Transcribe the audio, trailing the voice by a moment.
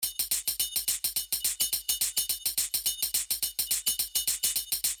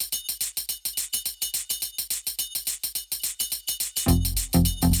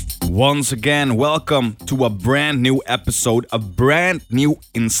Once again, welcome to a brand new episode, a brand new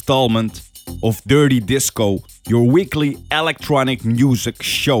installment of Dirty Disco, your weekly electronic music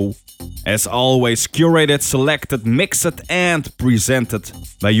show. As always, curated, selected, mixed and presented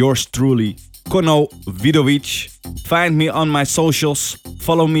by yours truly, Kono Vidovic. Find me on my socials,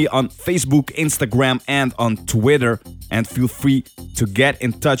 follow me on Facebook, Instagram and on Twitter, and feel free to get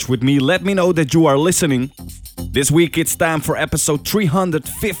in touch with me. Let me know that you are listening. This week it's time for episode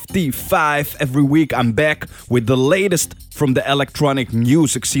 355. Every week I'm back with the latest from the electronic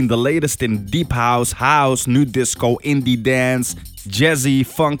music scene, the latest in deep house, new disco, indie dance, jazzy,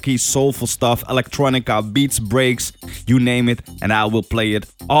 funky, soulful stuff, electronica, beats, breaks, you name it, and I will play it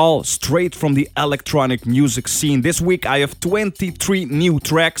all straight from the electronic music scene. This week I have 23 new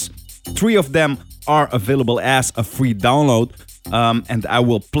tracks. 3 of them are available as a free download. And I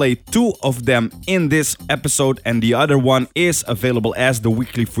will play 2 of them in this episode, and the other one is available as the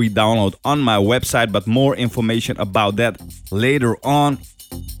weekly free download on my website, but more information about that later on.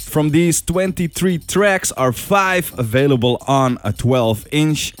 From these 23 tracks are 5 available on a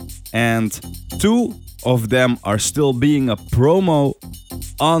 12-inch, and 2 of them are still being a promo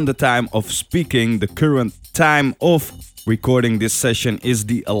on the time of speaking. The current time of recording this session is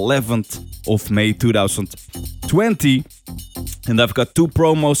the 11th of May 2020. And I've got 2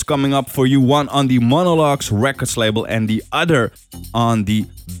 promos coming up for you, one on the Monologues Records label and the other on the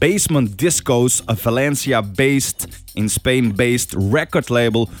Basement Discos, a Valencia-based, in Spain-based record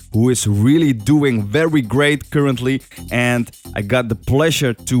label who is really doing very great currently. And I got the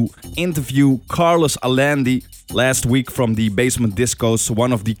pleasure to interview Carlos Allandi last week from the Basement Discos,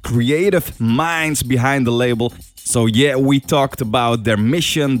 one of the creative minds behind the label. So yeah, we talked about their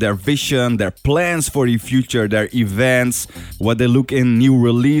mission, their vision, their plans for the future, their events, what they look in new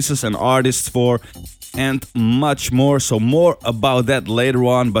releases and artists for, and much more. So more about that later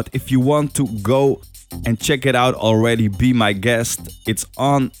on. But if you want to go and check it out already, be my guest. It's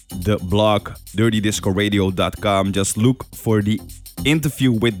on the blog dirtydiscoradio.com. Just look for the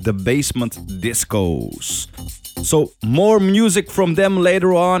interview with the Basement Discos. So more music from them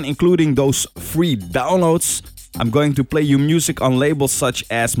later on, including those free downloads. I'm going to play you music on labels such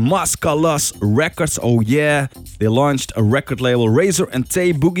as Mascalas Records. Oh yeah, they launched a record label. Razor and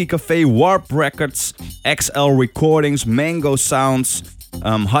Tay, Boogie Cafe, Warp Records, XL Recordings, Mango Sounds,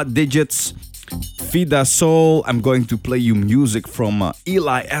 Hot Digits, Vida Soul. I'm going to play you music from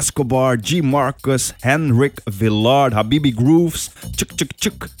Eli Escobar, G. Markus, Henrik, Villard, Habibi Grooves, Chuk Chuk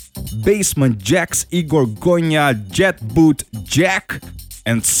Chuk, Basement Jaxx, Igor, Gonya, Jet Boot, Jack,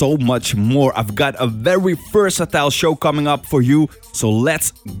 and so much more. I've got a very versatile show coming up for you, so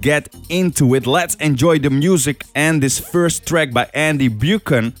let's get into it. Let's enjoy the music and this first track by Andy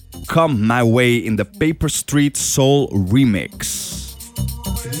Buchan, Come My Way, in the Paper Street Soul remix.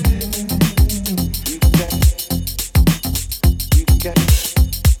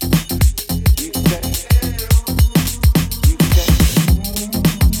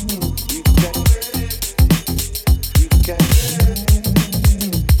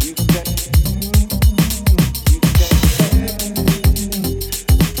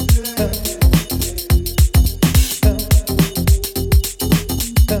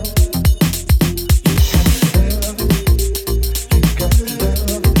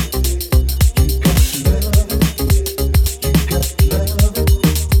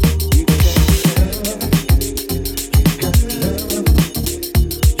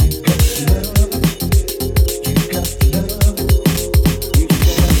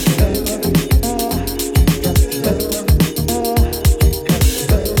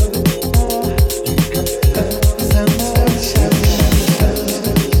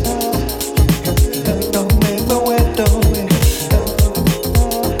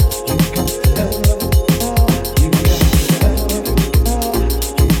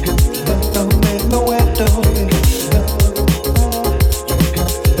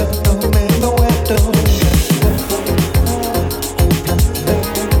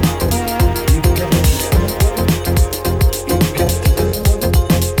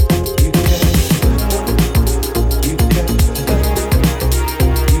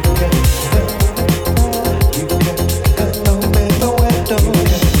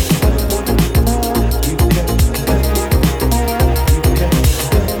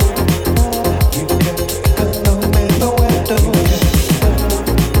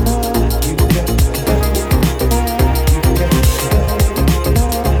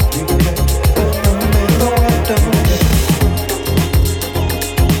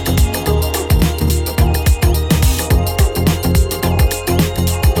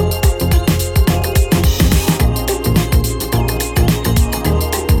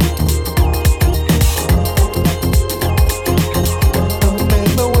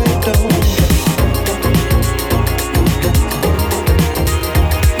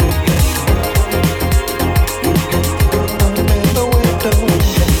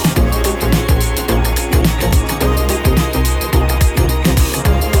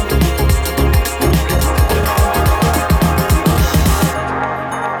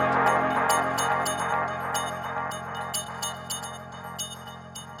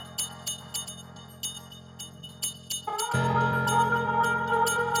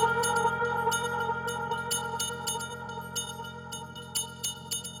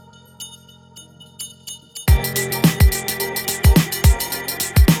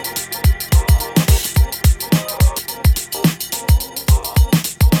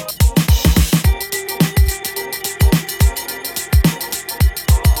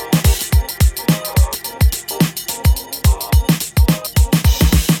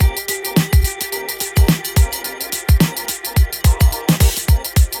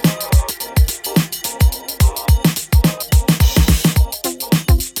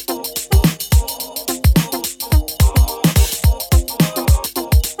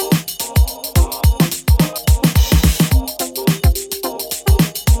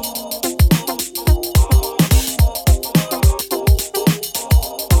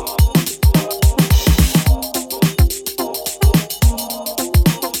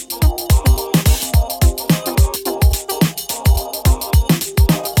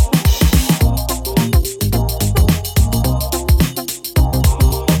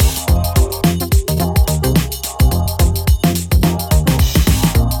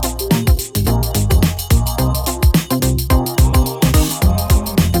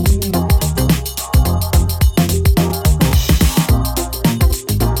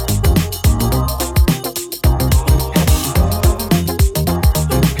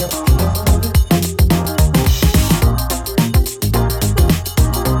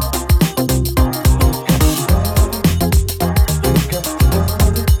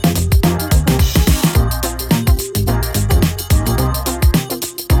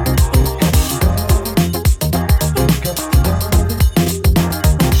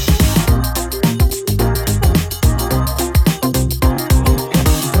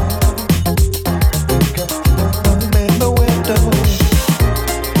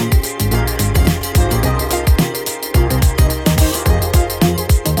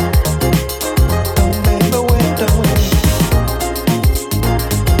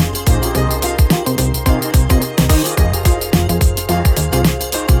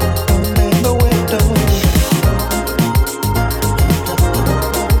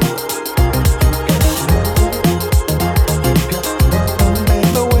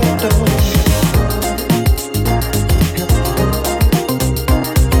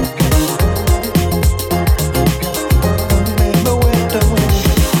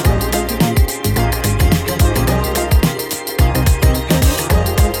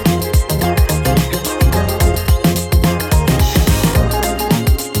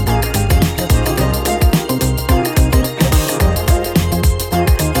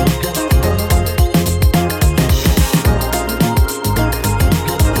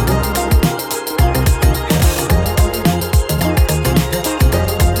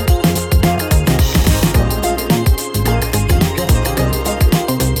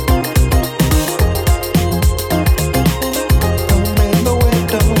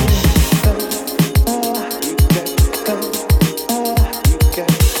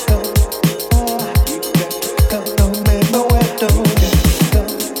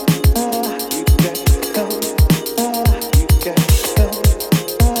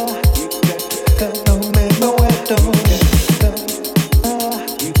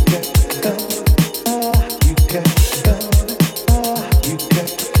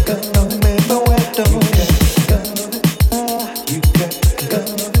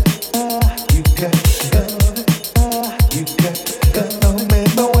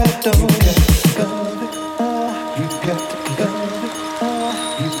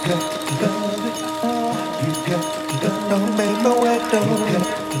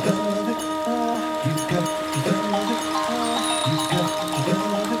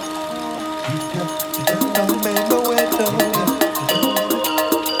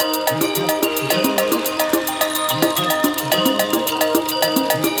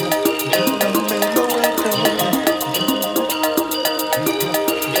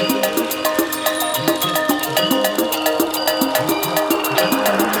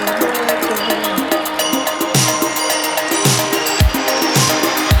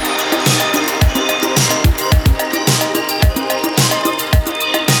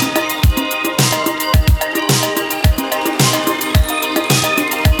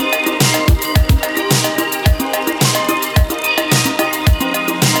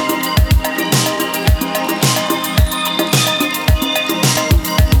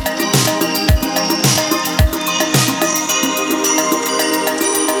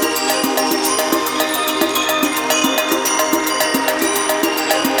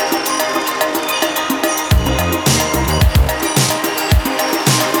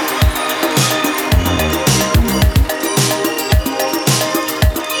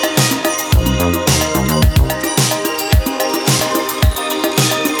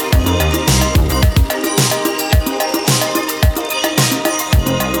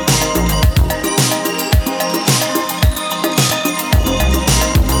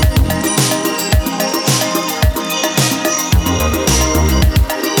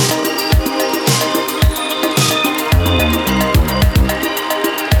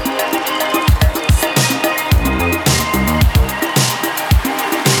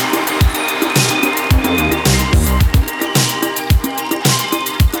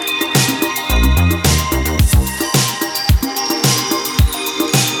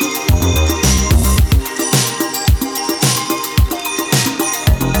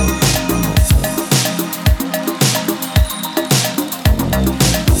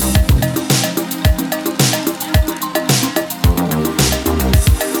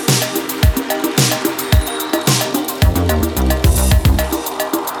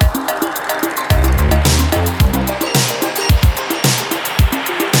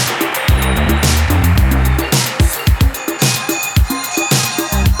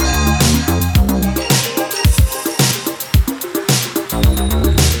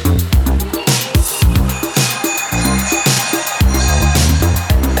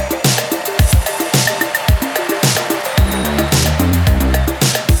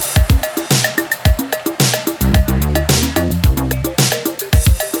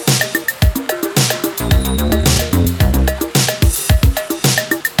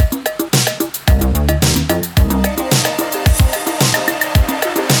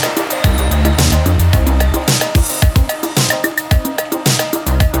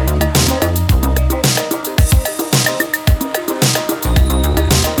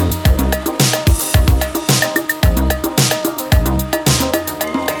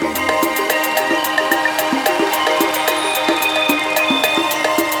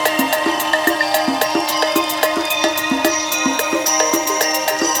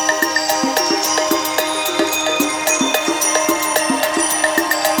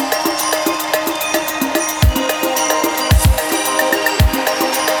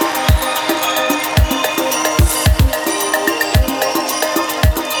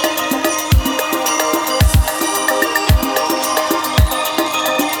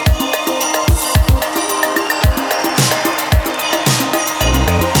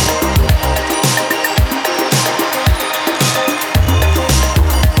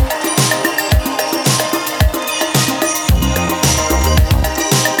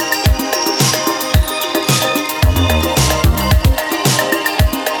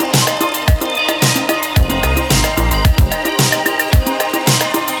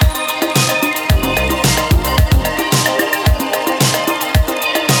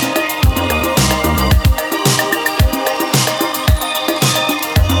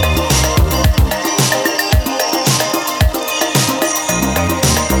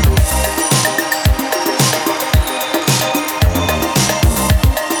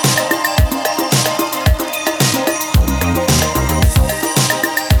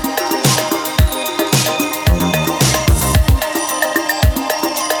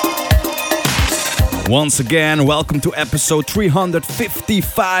 Once again, welcome to episode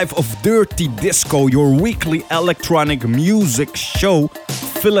 355 of Dirty Disco, your weekly electronic music show,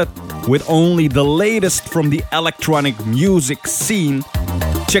 filled with only the latest from the electronic music scene.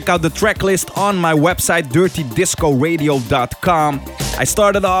 Check out the track list on my website, dirtydiscoradio.com. I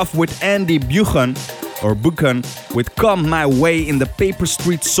started off with Andy Buchan or Buchan with Come My Way in the Paper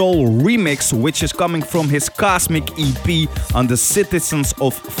Street Soul remix, which is coming from his Cosmic EP on the Citizens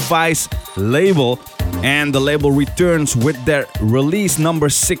of Vice label. And the label returns with their release number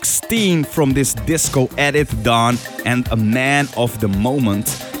 16 from this disco edit Dawn and A Man of the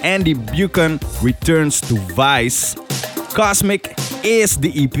Moment. Andy Buchan returns to Vice. Cosmic is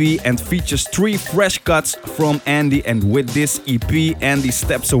the EP and features 3 fresh cuts from Andy, and with this EP, Andy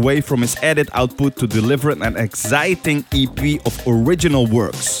steps away from his edit output to deliver an exciting EP of original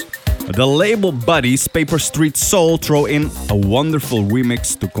works. The label buddies Paper Street Soul throw in a wonderful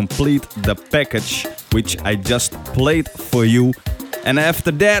remix to complete the package, which I just played for you. And after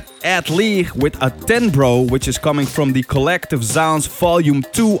that, Ed Lee with a 10 Bro, which is coming from the Collective Sounds Volume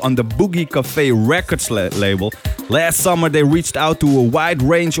 2 on the Boogie Cafe Records label. Last summer they reached out to a wide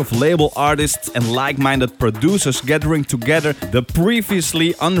range of label artists and like-minded producers, gathering together the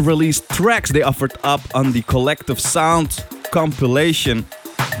previously unreleased tracks they offered up on the Collective Sounds compilation.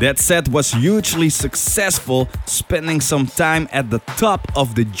 That set was hugely successful, spending some time at the top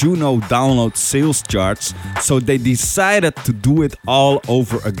of the Juno download sales charts, so they decided to do it all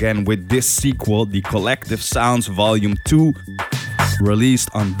over again with this sequel, the Collective Sounds Volume 2, released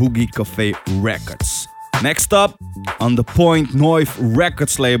on Boogie Cafe Records. Next up, on the Point Noise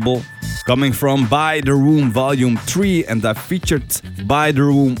Records label, coming from By the Room Volume 3, and I featured By the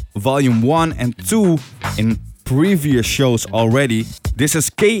Room Volume 1 and 2 in previous shows already. This is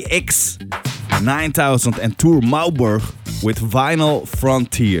KX 9000 and Tour Mauberg with Vinyl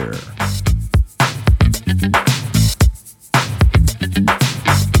Frontier.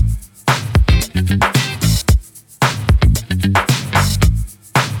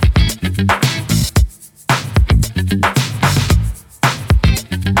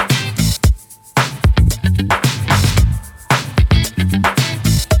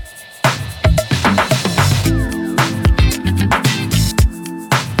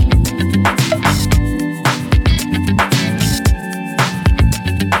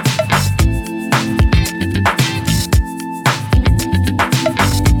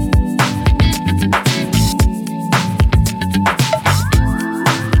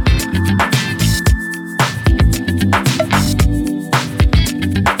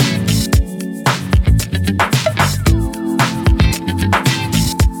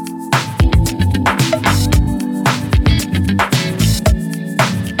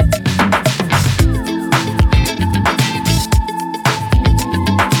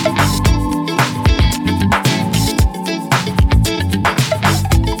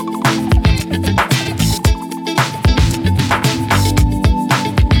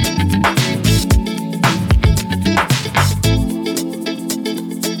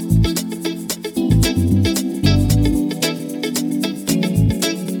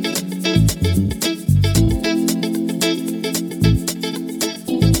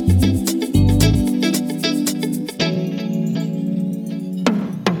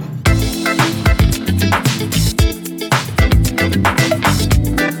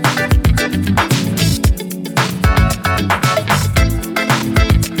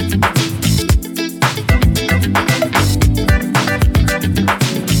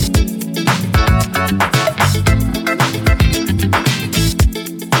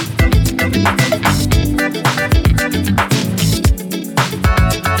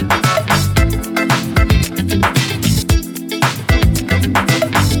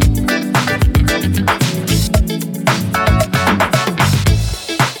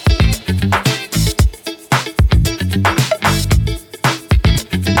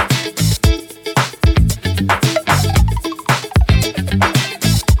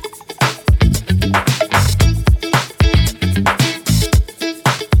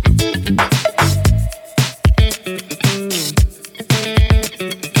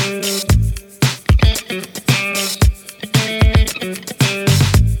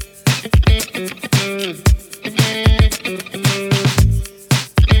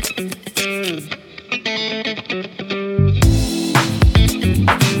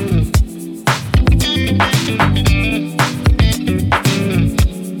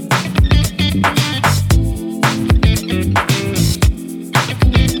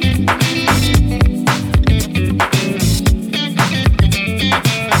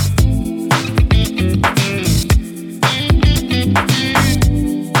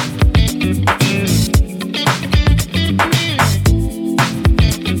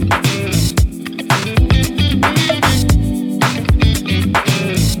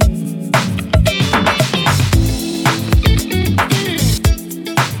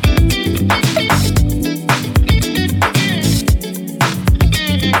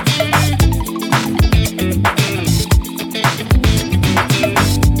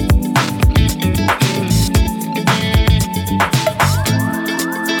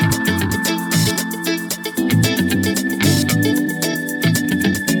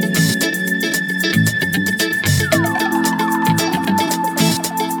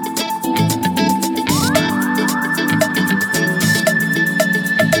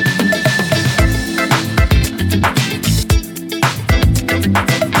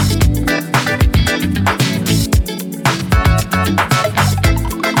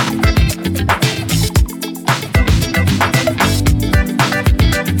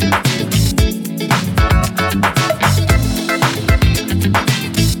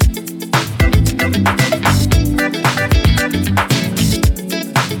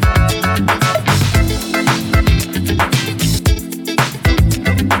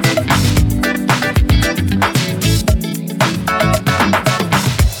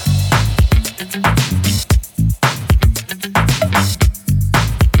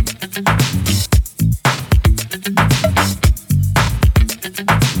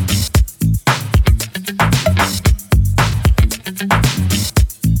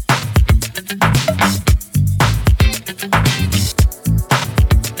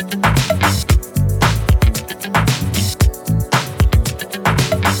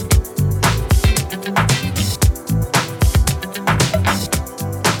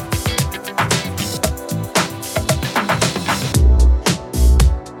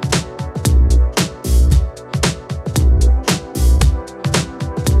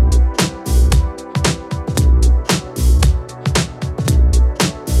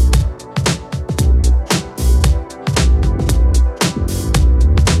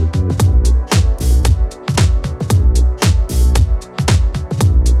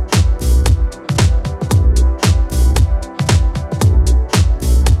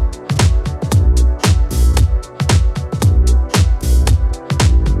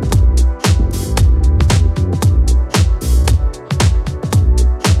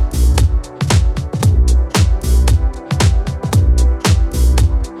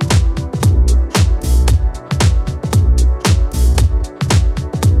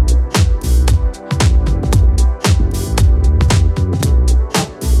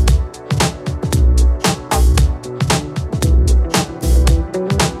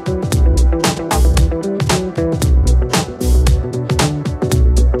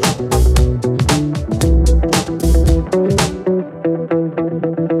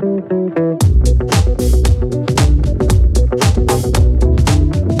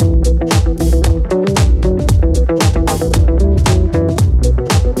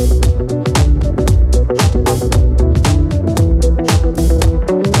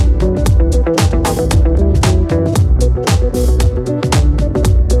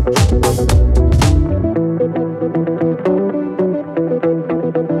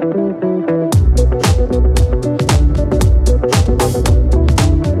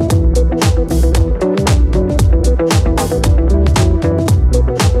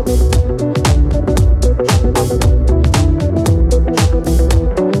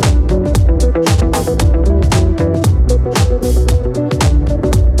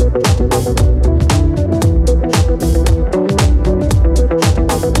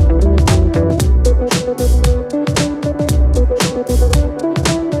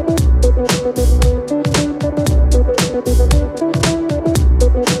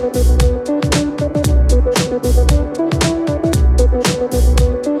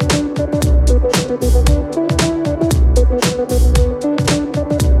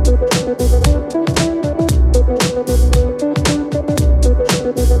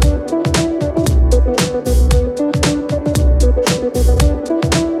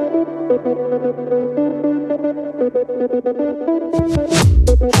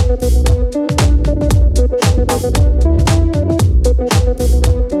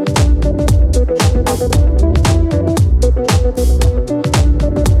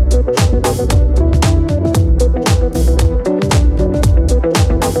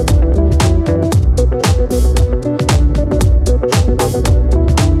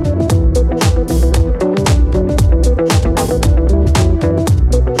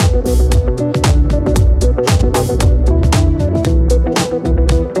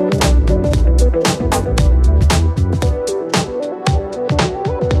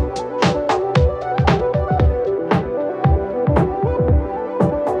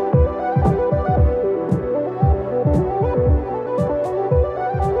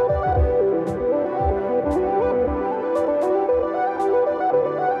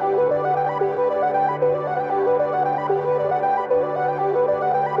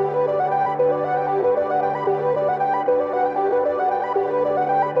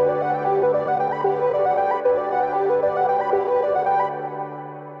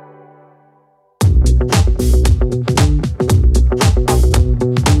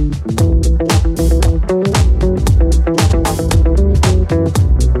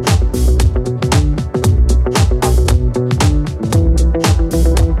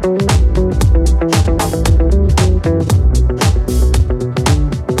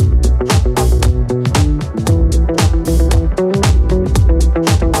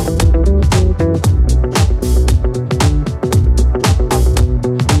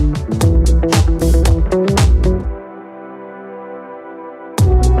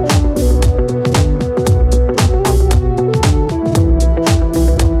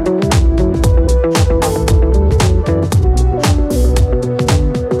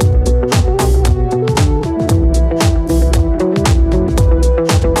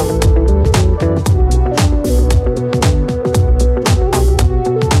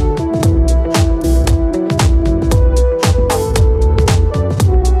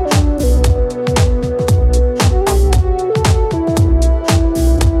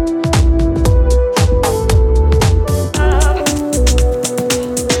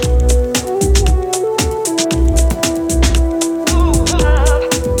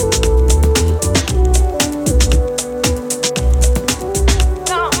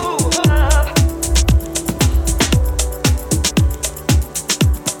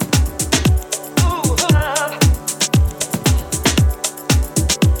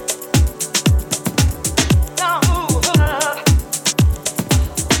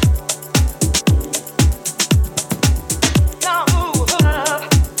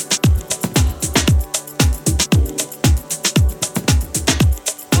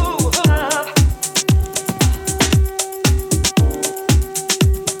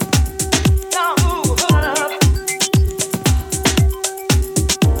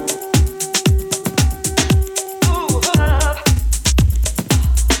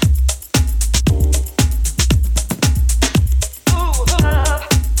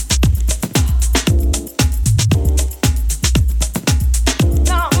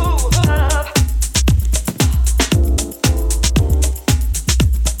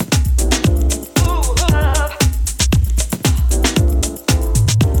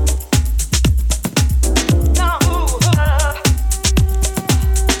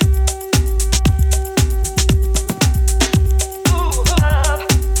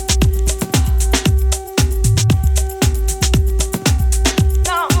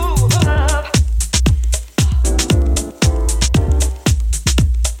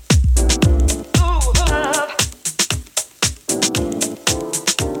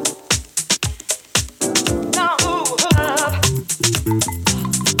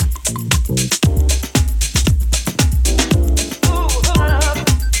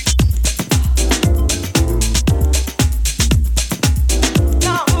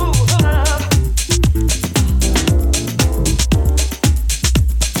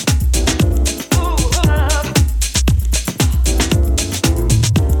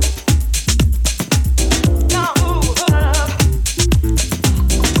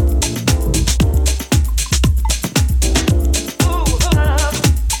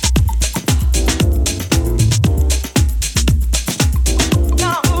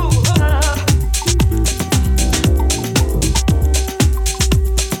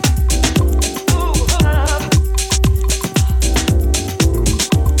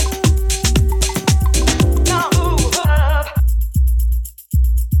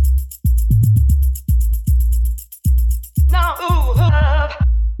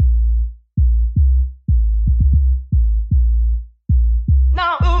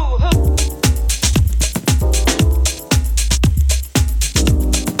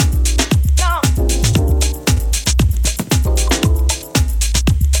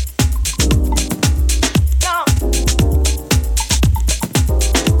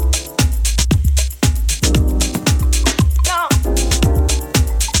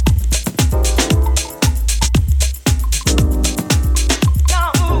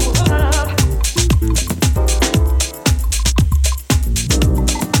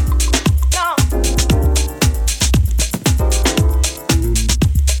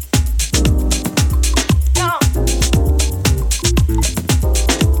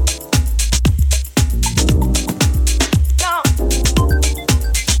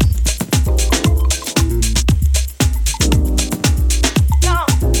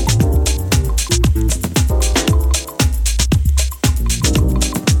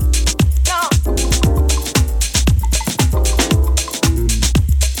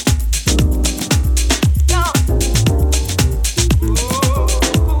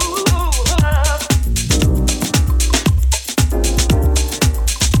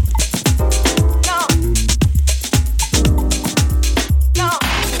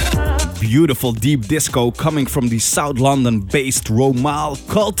 beautiful deep disco coming from the South London-based Romal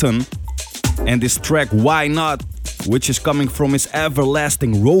Colton. And this track, Why Not, which is coming from his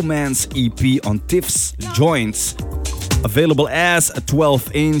Everlasting Romance EP on Tiff's Joints. Available as a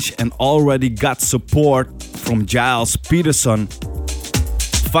 12-inch and already got support from Giles Peterson.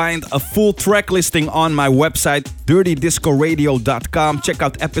 Find a full track listing on my website, dirtydiscoradio.com. Check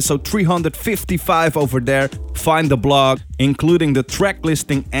out episode 355 over there. Find the blog, including the track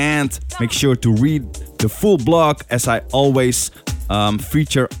listing, and make sure to read the full blog, as I always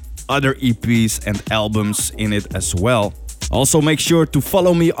feature other EPs and albums in it as well. Also, make sure to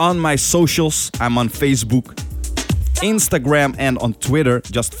follow me on my socials. I'm on Facebook, Instagram, and on Twitter.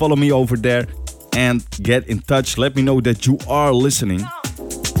 Just follow me over there and get in touch. Let me know that you are listening.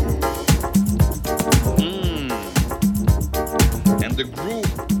 And the groove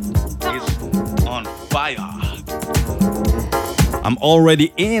is on fire. I'm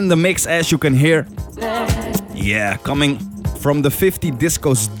already in the mix, as you can hear. Yeah, coming from the 50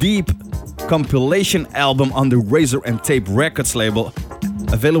 Discos Deep compilation album on the Razor and Tape Records label.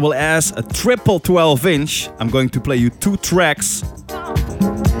 Available as a triple 12-inch. I'm going to play you two tracks.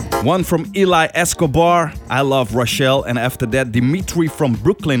 One from Eli Escobar, I Love Rochelle, and after that Dimitri from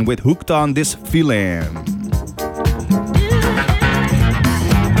Brooklyn with Hooked on This Feeling.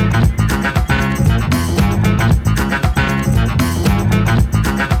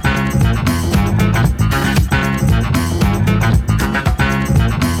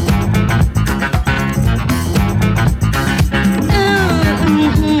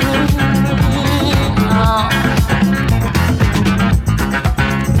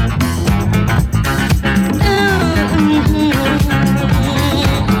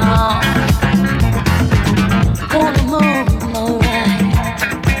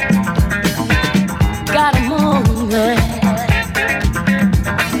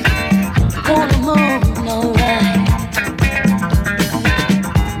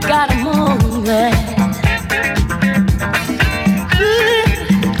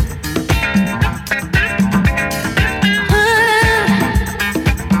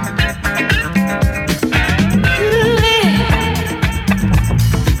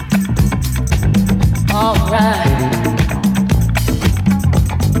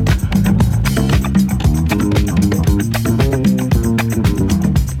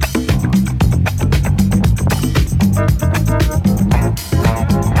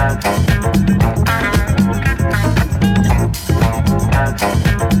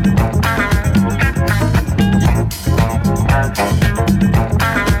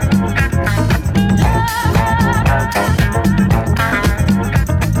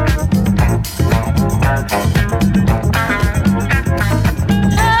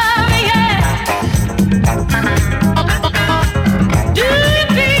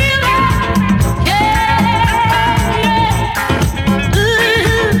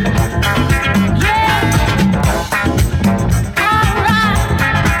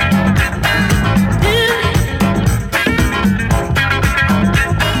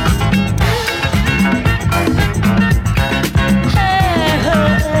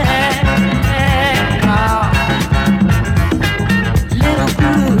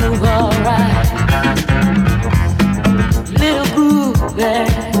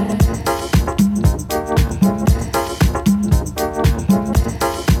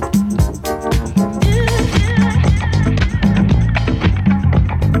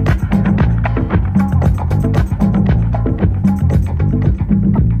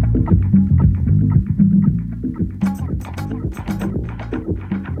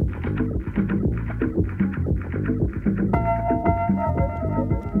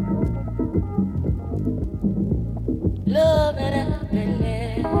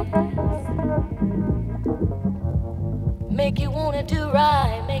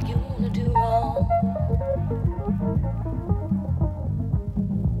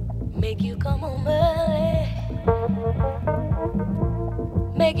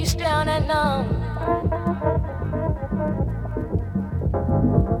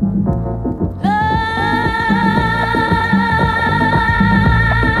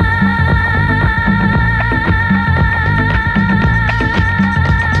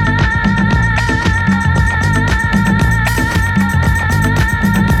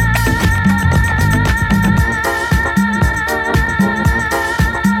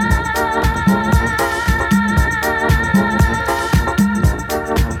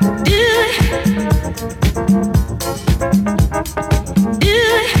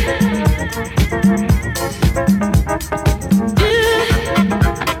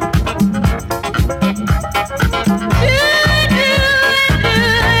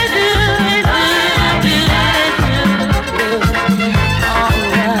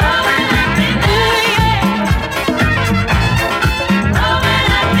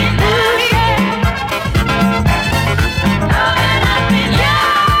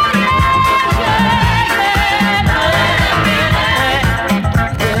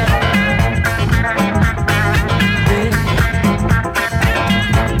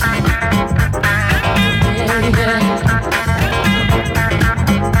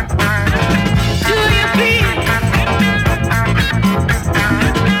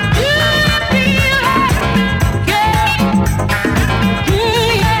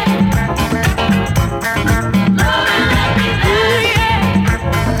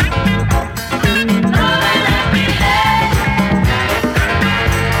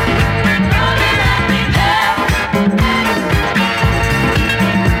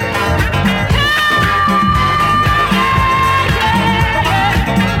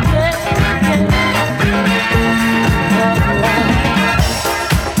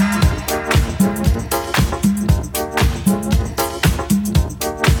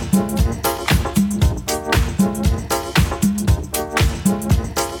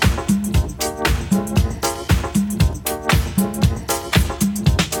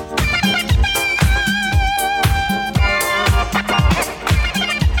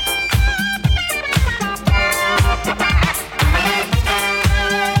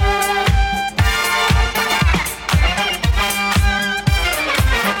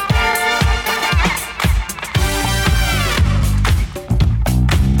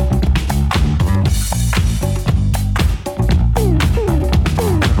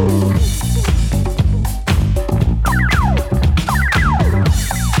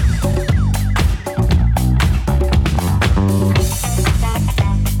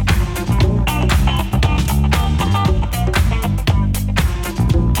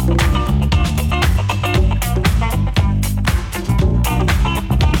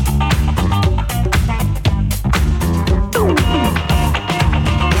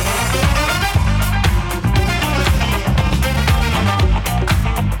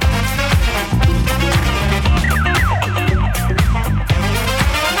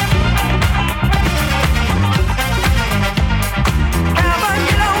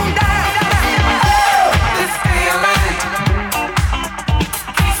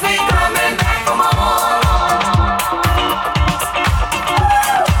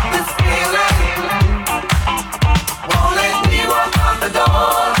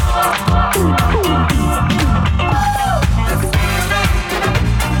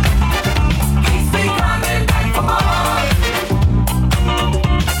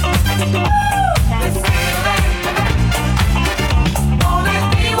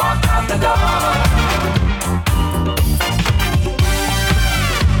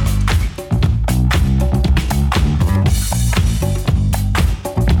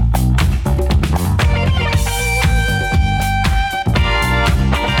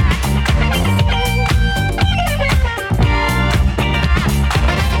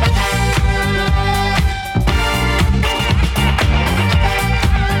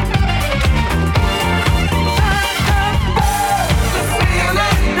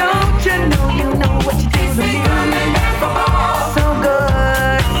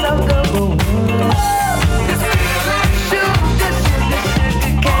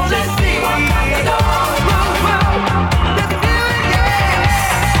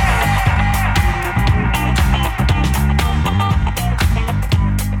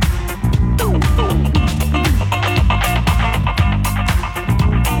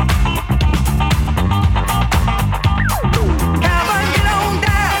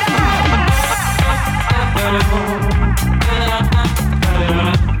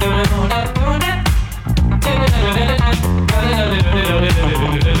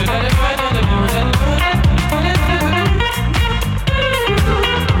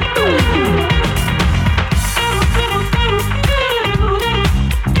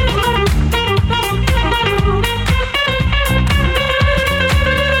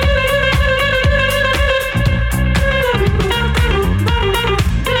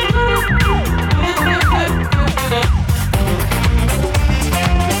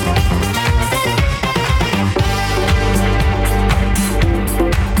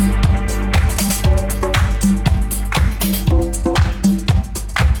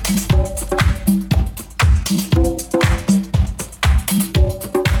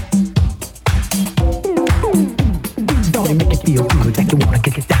 wanna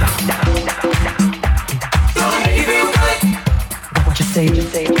get it down. Gonna make you feel good. What you say?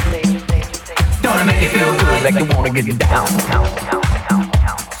 Gonna make you feel good, like you wanna get it down.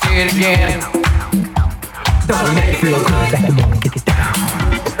 Say it again. Gonna make you feel good, like you wanna get it down.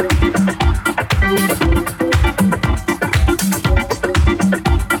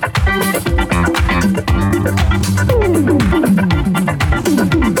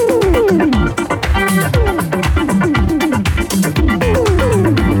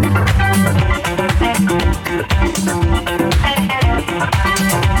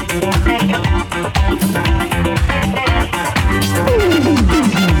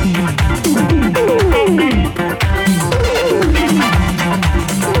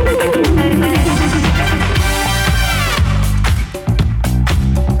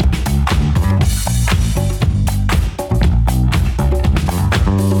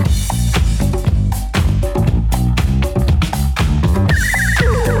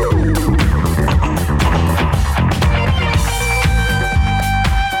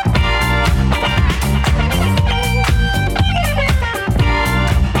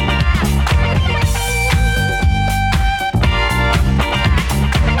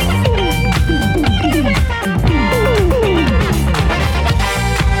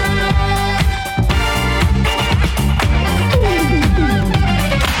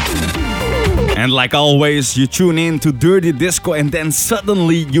 And like always, you tune in to Dirty Disco and then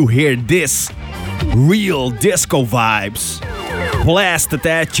suddenly you hear this. Real disco vibes blasted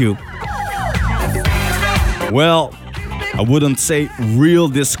at you. Well, I wouldn't say real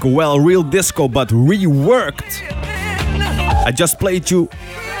disco, but reworked. I just played you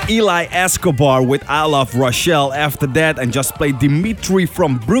Eli Escobar with I Love Rochelle. After that, and just played Dimitri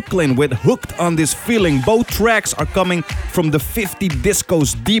from Brooklyn with Hooked on This Feeling. Both tracks are coming from the 50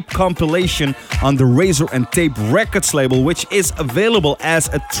 Discos Deep compilation on the Razor and Tape Records label, which is available as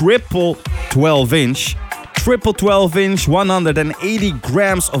a triple 12-inch. Triple 12-inch, 180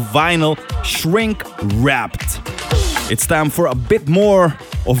 grams of vinyl, shrink wrapped. It's time for a bit more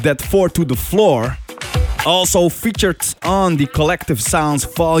of that 4 to the floor. Also featured on the Collective Sounds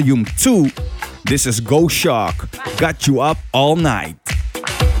Volume 2, this is Go Shock, Got You Up All Night.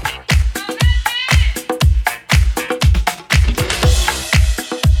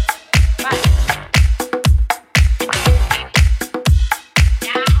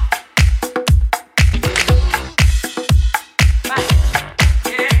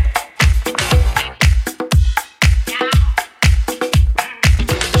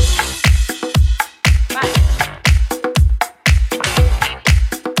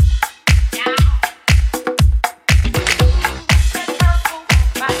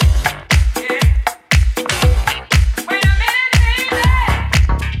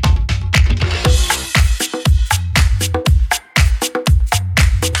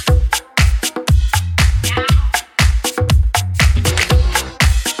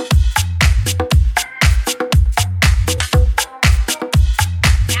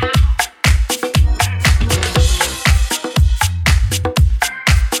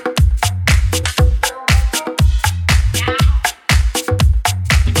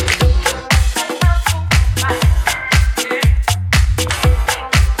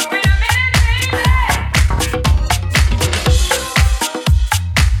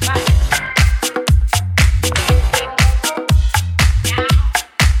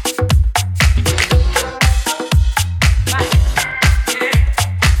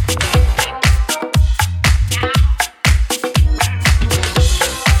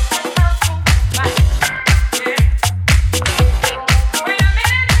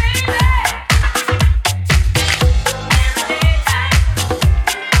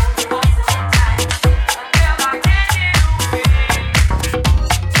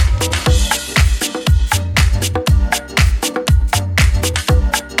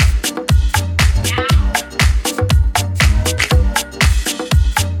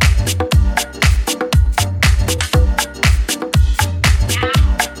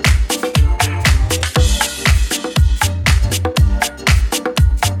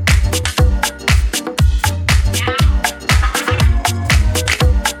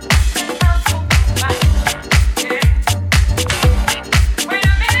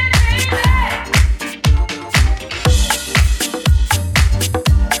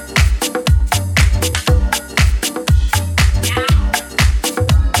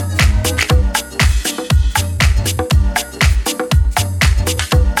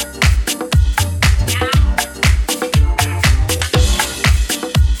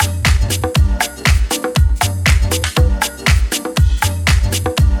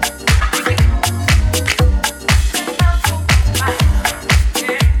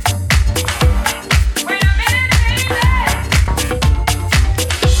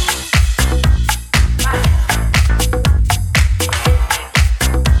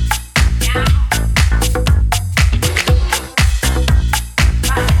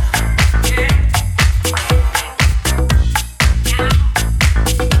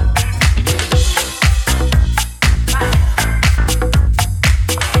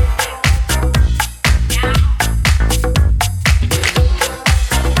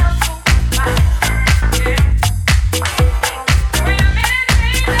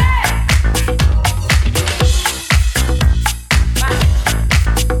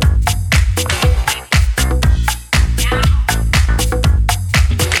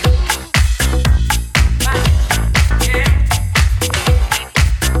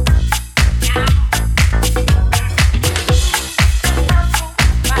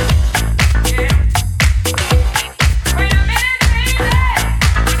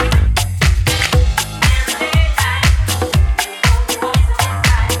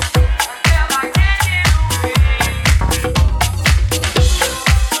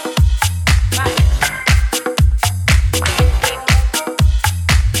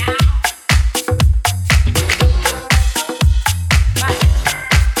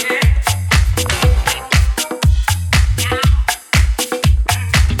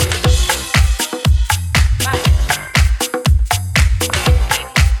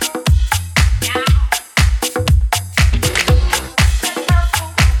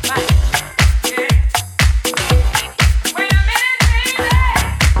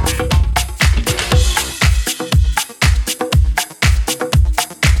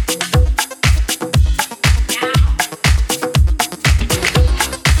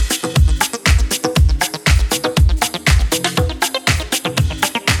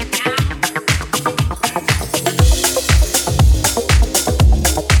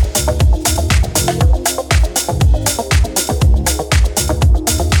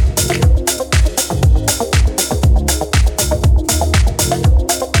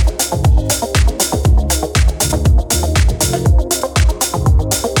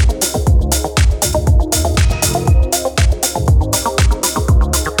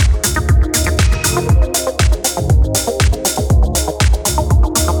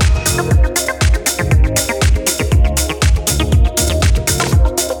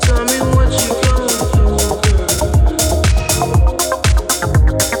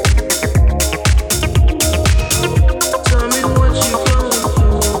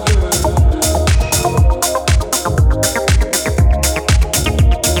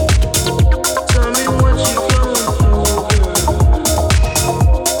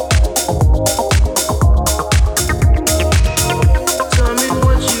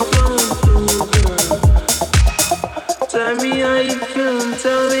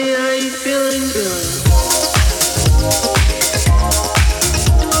 Tell me how you feeling, girl.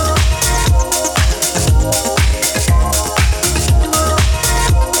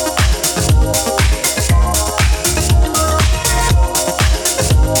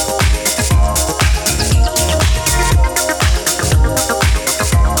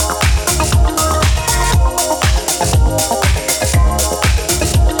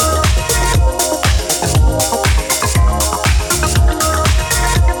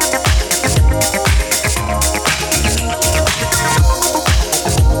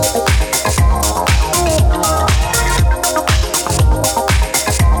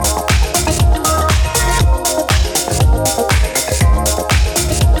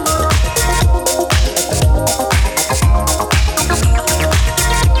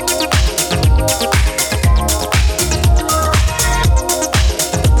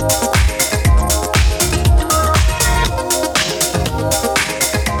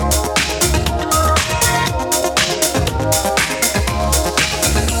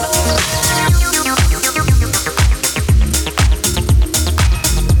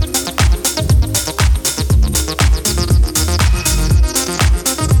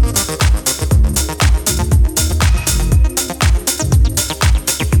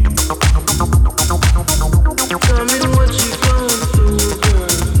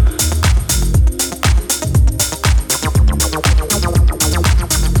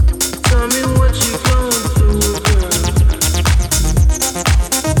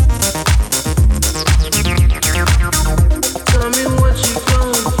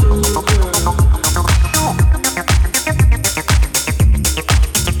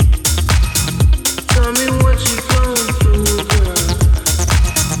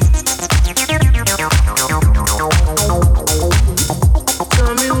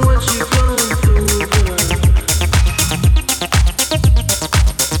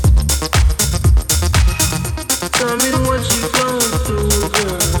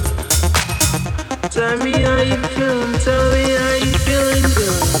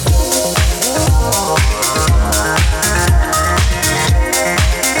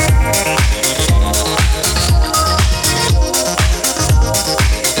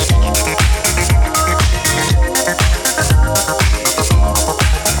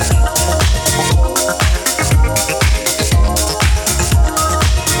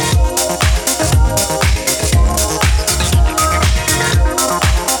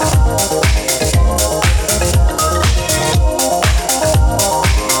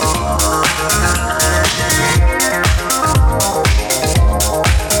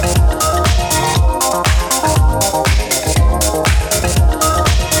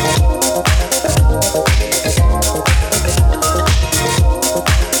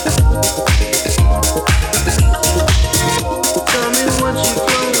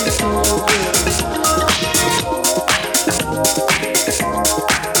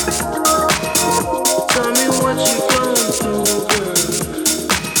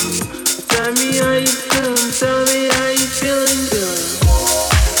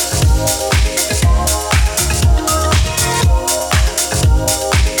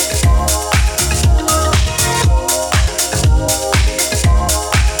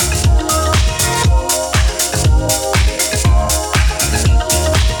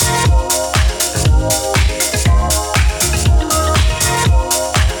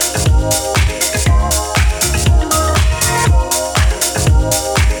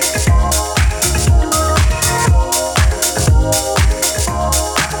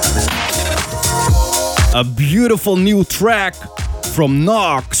 A beautiful new track from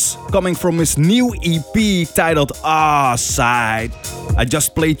Naux, coming from his new EP titled Ah Side. I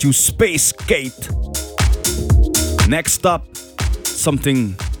just played you Space Kate. Next up,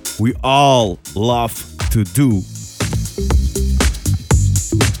 something we all love to do.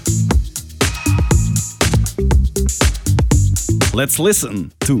 Let's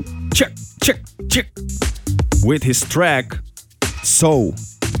listen to Check, Check, Check with his track So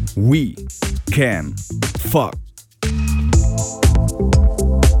We Can Fuck.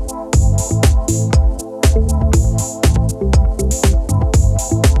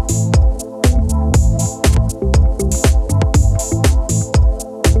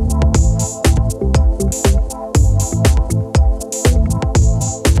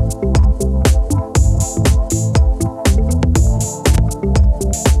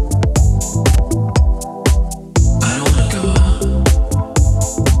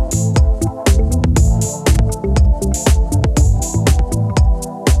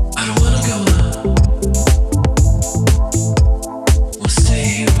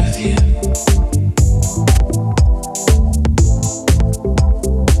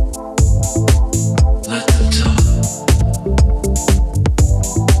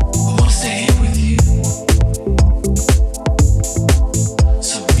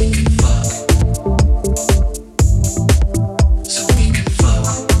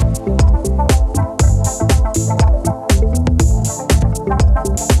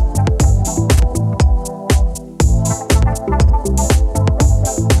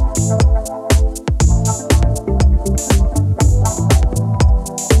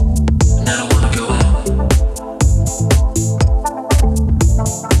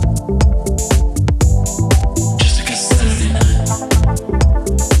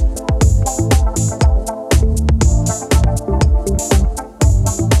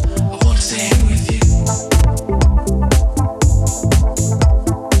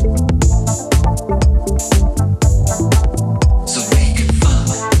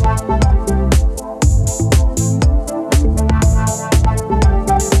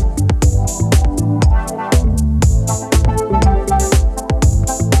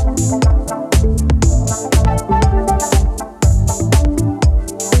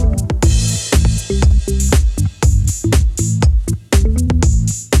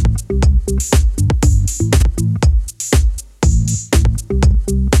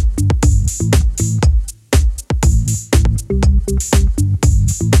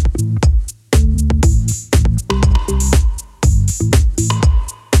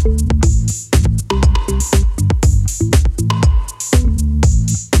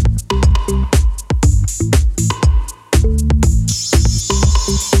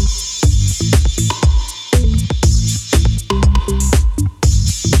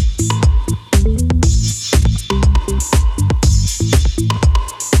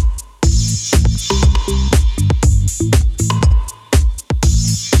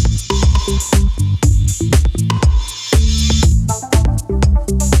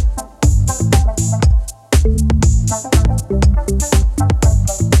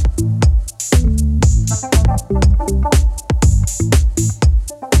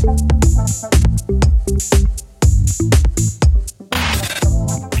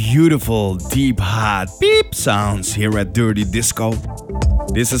 beautiful, deep, hot beep sounds here at Dirty Disco.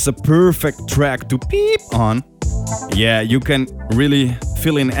 This is a perfect track to peep on. Yeah, you can really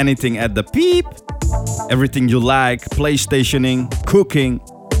fill in anything at the peep. Everything you like, PlayStationing, cooking,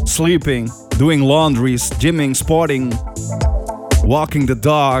 sleeping, doing laundries, gymming, sporting, walking the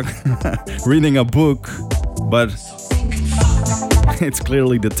dog, reading a book. But it's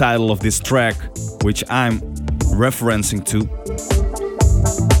clearly the title of this track, which I'm referencing to.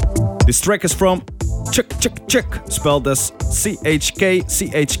 This track is from Jaxx, spelled as CHK,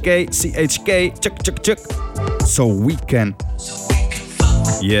 CHK, CHK, Jaxx. So we can.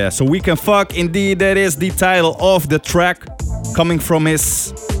 Yeah, so we can fuck. Indeed, that is the title of the track, coming from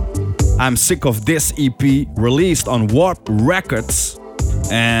his I'm Sick of This EP, released on Warp Records.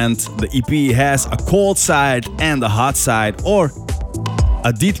 And the EP has a cold side and a hot side, or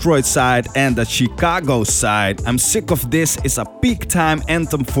a Detroit side and a Chicago side. I'm Sick of This is a peak time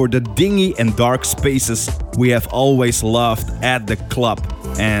anthem for the dingy and dark spaces we have always loved at the club.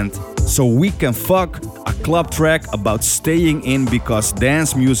 And So We Can Fuck, a club track about staying in because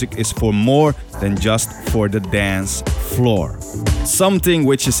dance music is for more than just for the dance floor. Something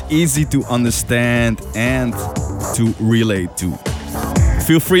which is easy to understand and to relate to.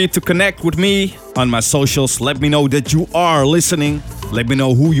 Feel free to connect with me on my socials. Let me know that you are listening. Let me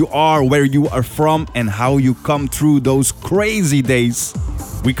know who you are, where you are from, and how you come through those crazy days.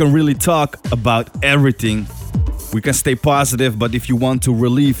 We can really talk about everything. We can stay positive, but if you want to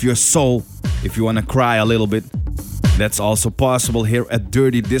relieve your soul, if you want to cry a little bit, that's also possible here at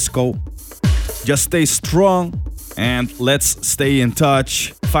Dirty Disco. Just stay strong and let's stay in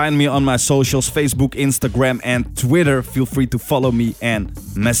touch. Find me on my socials, Facebook, Instagram, and Twitter. Feel free to follow me and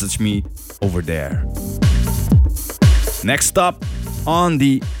message me over there. Next up on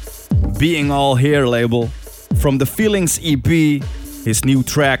the Being All Here label, from the Feelings EP, his new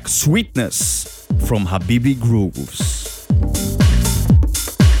track Sweetness from Habibi Grooves.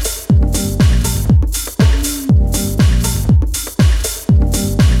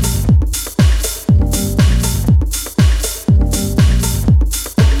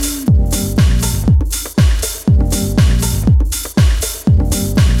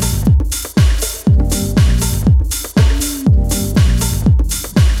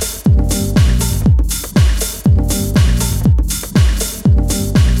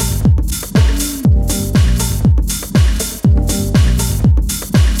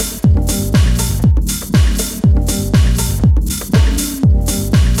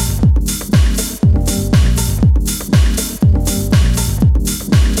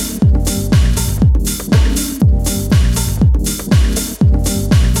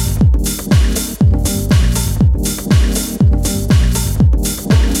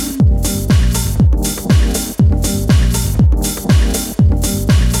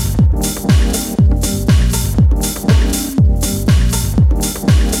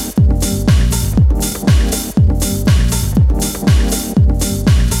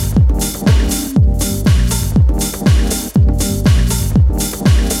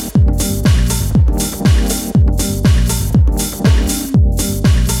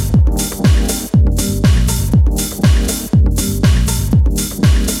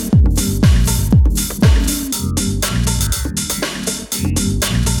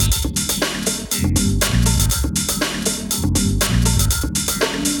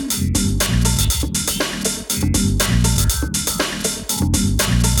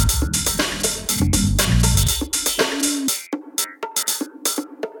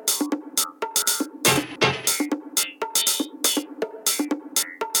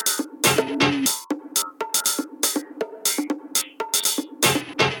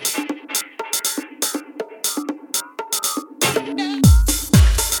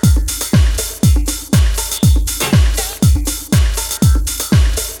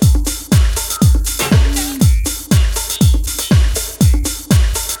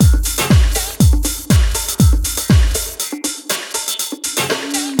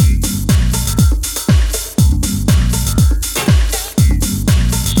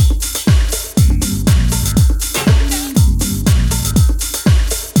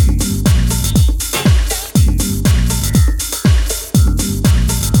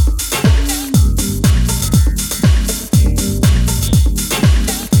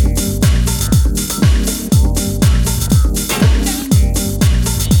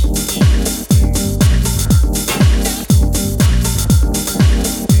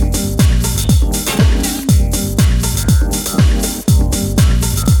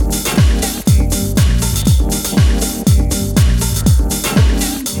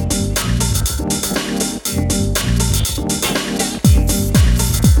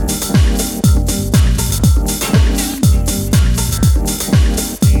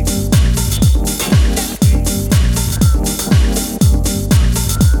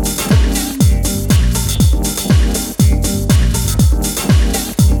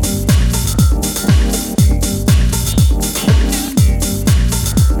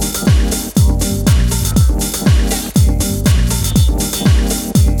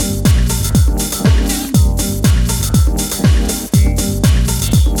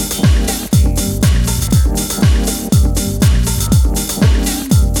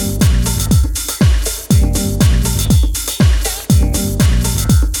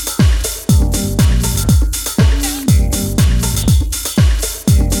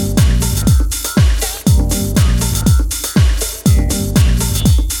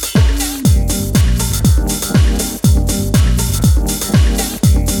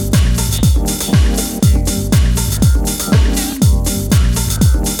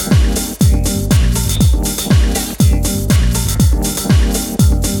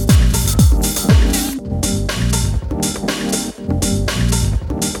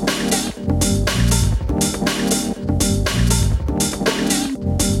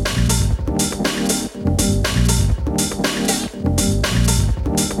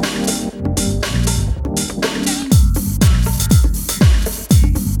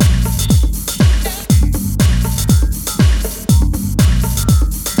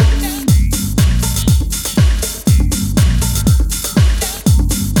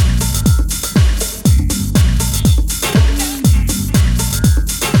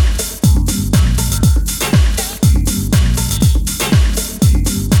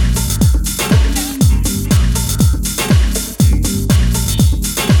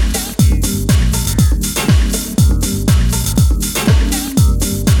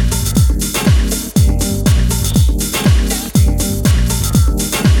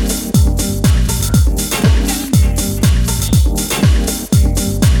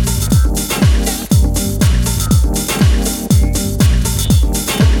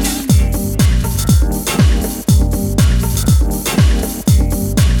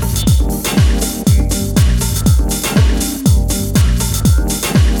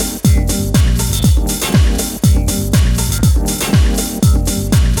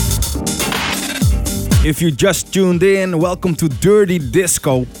 If you just tuned in, welcome to Dirty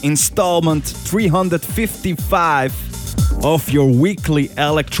Disco, installment 355 of your weekly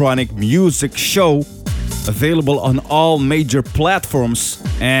electronic music show, available on all major platforms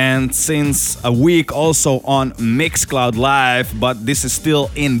and since a week also on Mixcloud Live, but this is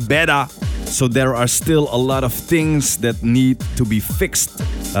still in beta, so there are still a lot of things that need to be fixed.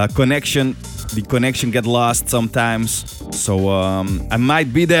 The connection get lost sometimes, so I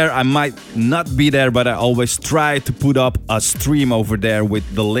might be there, I might not be there, but I always try to put up a stream over there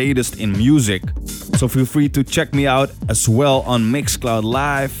with the latest in music. So feel free to check me out as well on Mixcloud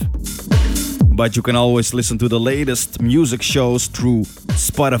Live. But you can always listen to the latest music shows through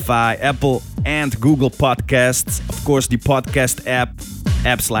Spotify, Apple, and Google Podcasts. Of course, the podcast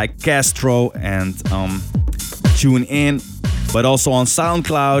apps like Castro and TuneIn. But also on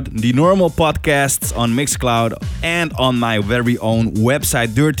SoundCloud, the normal podcasts on Mixcloud, and on my very own website,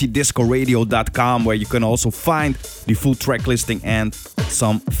 dirtydiscoradio.com, where you can also find the full track listing and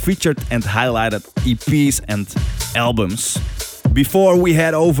some featured and highlighted EPs and albums. Before we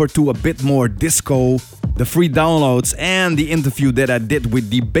head over to a bit more disco, the free downloads and the interview that I did with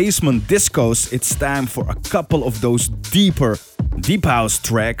the Basement Discos, it's time for a couple of those deep house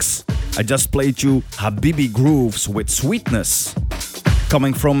tracks. I just played you Habibi Grooves with Sweetness,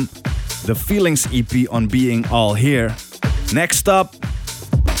 coming from the Feelings EP on Being All Here. Next up,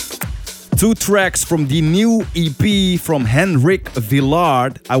 2 tracks from the new EP from Henrik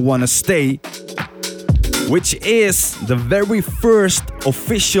Villard, I Wanna Stay, which is the very first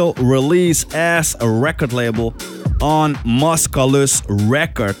official release as a record label on Musculus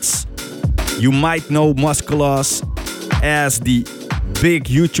Records. You might know Musculus as the big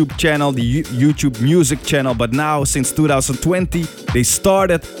YouTube channel, the YouTube music channel, but now since 2020 they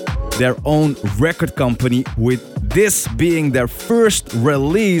started their own record company, with this being their first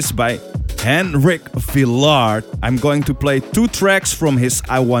release by Henrik Villard. I'm going to play 2 tracks from his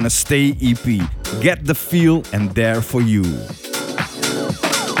I Wanna Stay EP, Get the Feel and There For You.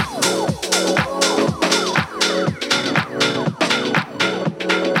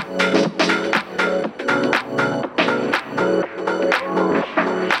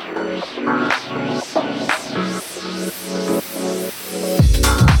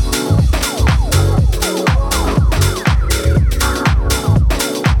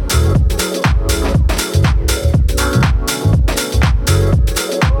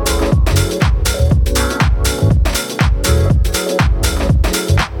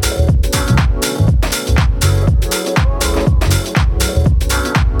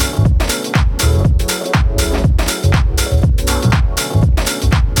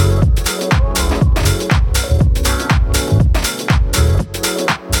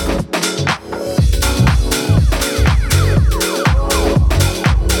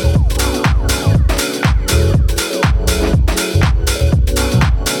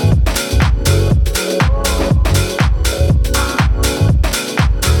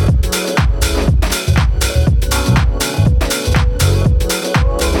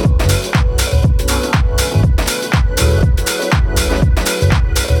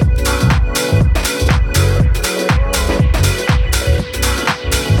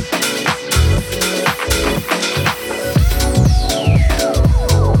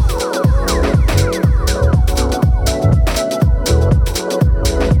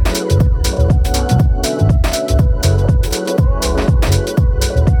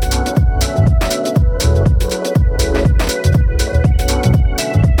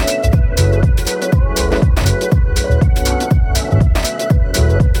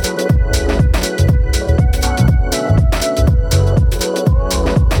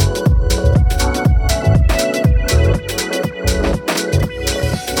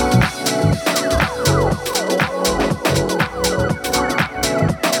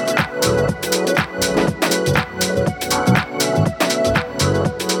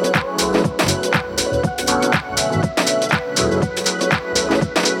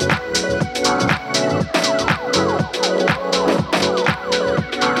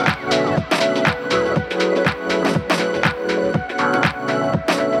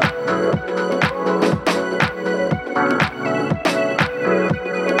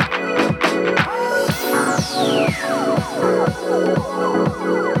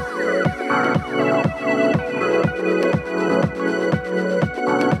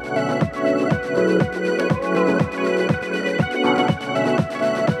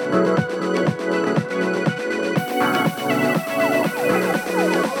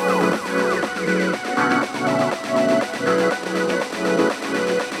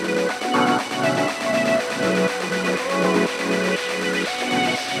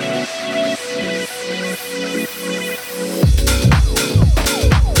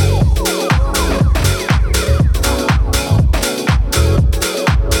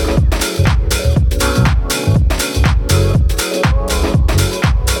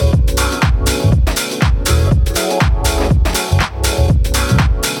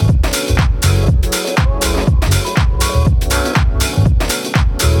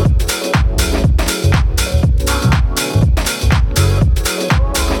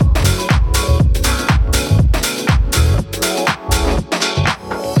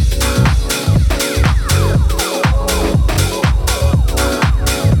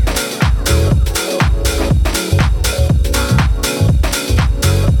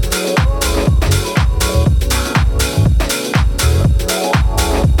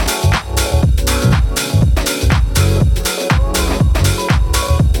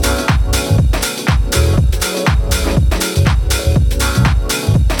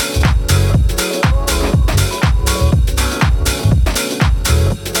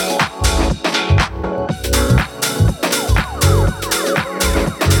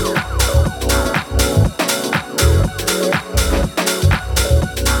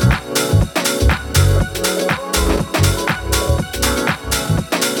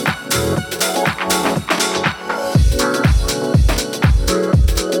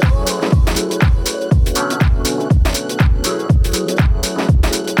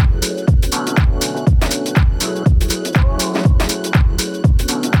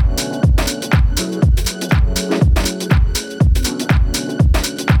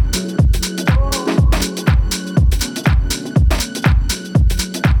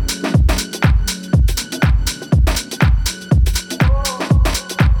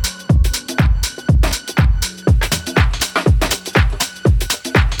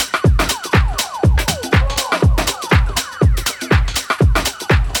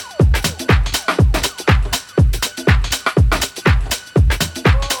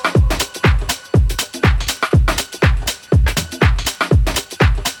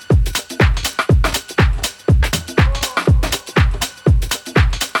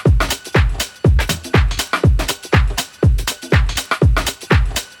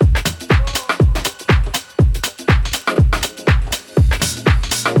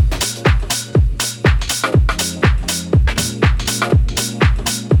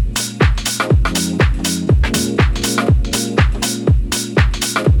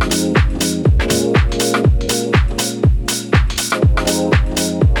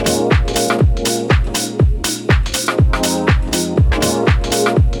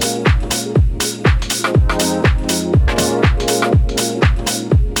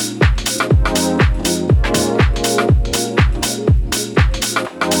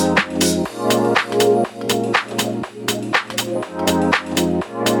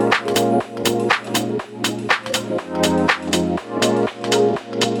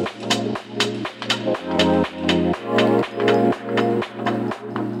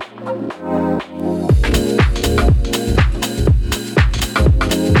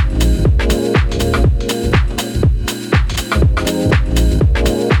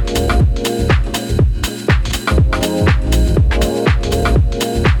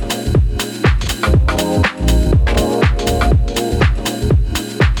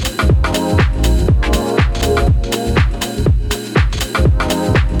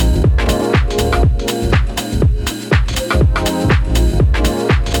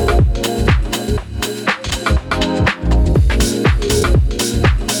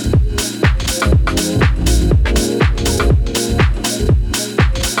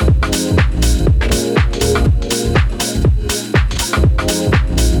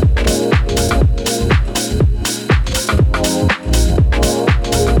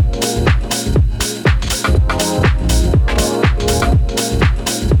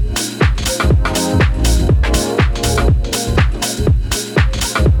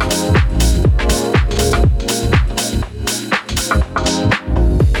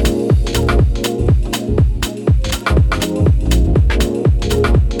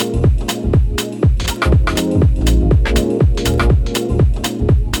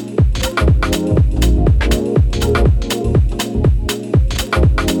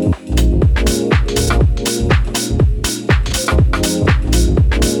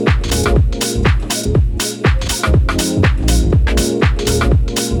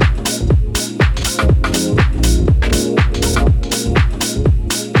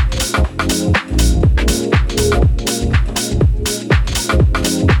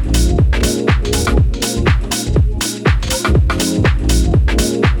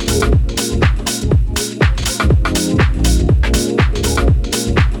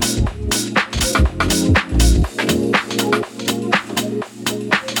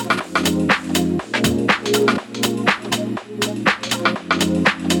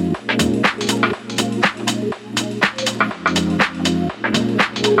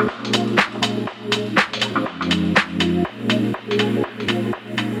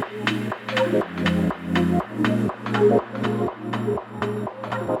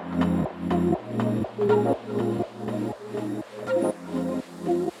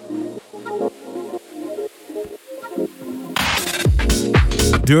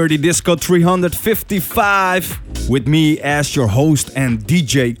 Dirty Disco 355 with me as your host and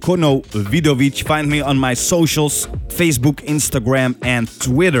DJ Kono Vidovic. Find me on my socials, Facebook, Instagram and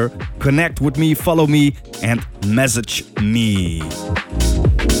Twitter. Connect with me, follow me and message me.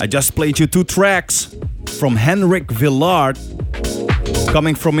 I just played you 2 tracks from Henrik Villard,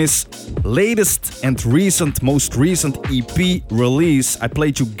 coming from his latest and most recent EP release. I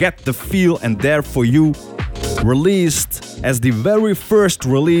played you Get the Feel and There For You, released as the very first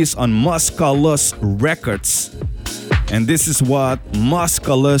release on Musculus Records. And this is what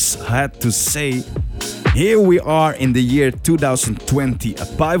Musculus had to say. Here we are in the year 2020, a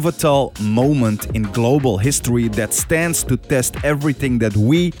pivotal moment in global history that stands to test everything that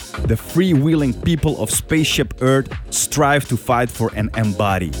we, the freewheeling people of Spaceship Earth, strive to fight for and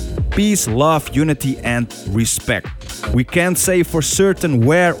embody. Peace, love, unity and respect. We can't say for certain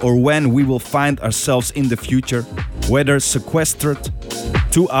where or when we will find ourselves in the future, whether sequestered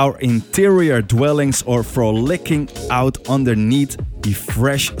to our interior dwellings or frolicking out underneath the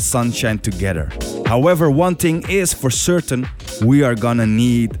fresh sunshine together. However, one thing is for certain, we are gonna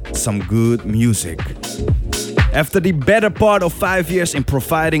need some good music. After the better part of 5 years in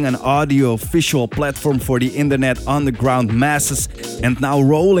providing an audio-visual platform for the internet underground masses and now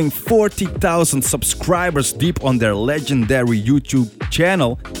rolling 40,000 subscribers deep on their legendary YouTube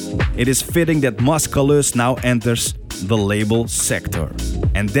channel, it is fitting that Musculus now enters the label sector.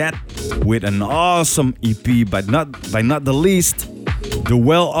 And that with an awesome EP, but not the least, the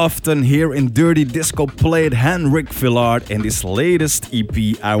well-often here in Dirty Disco played Henrik Villard and his latest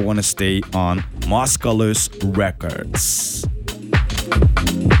EP, I Wanna Stay, on Musculus Records.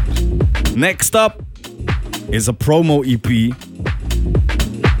 Next up is a promo EP,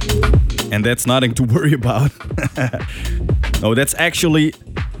 and that's nothing to worry about. No, that's actually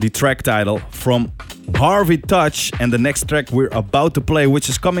the track title from Harvey Touch, and the next track we're about to play, which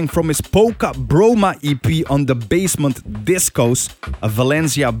is coming from his Poca Broma EP on the Basement Discos, a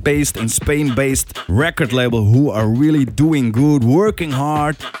Valencia-based and Spain-based record label who are really doing good, working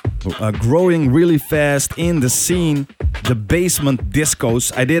hard, growing really fast in the scene. The Basement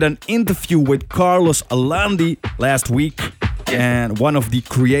Discos. I did an interview with Carlos Alandi last week, and one of the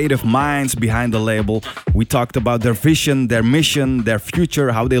creative minds behind the label. We talked about their vision, their mission, their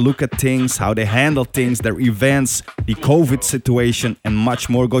future, how they look at things, how they handle things, their events, the COVID situation, and much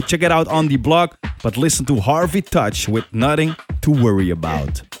more. Go check it out on the blog, but listen to Harvey Touch with Nothing to Worry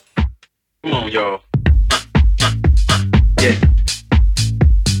About. Come on, y'all. Yeah.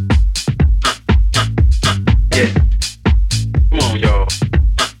 Yeah. Come on, y'all.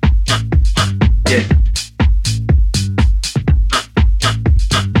 Yeah.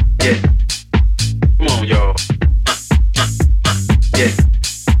 Yeah, come on, y'all. Yeah,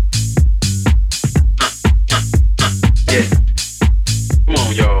 yeah, come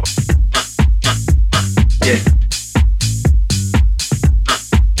on, y'all. Yeah,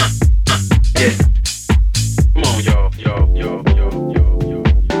 yeah, come on, y'all, y'all.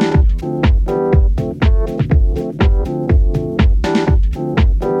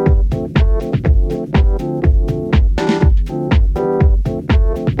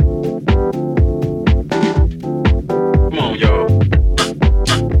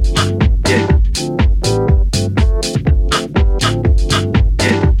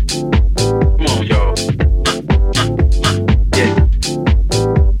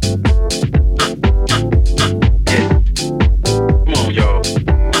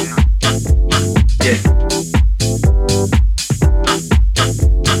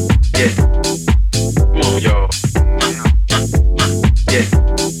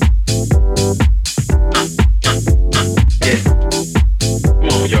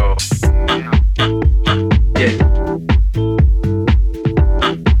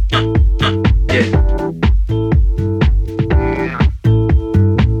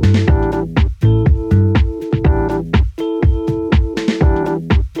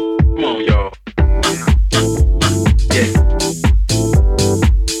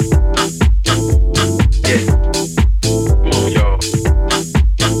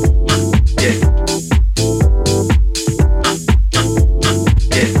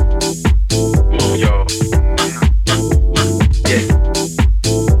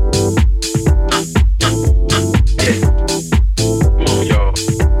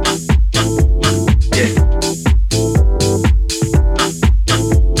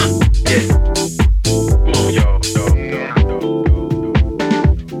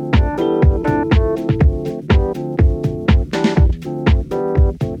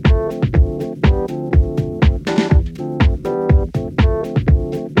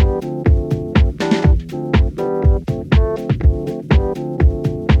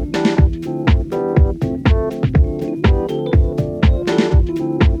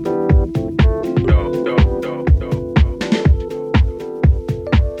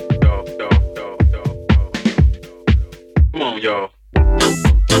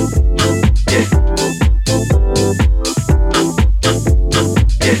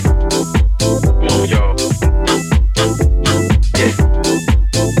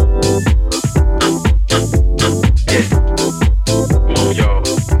 on, y'all.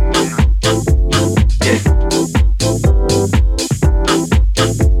 Yeah.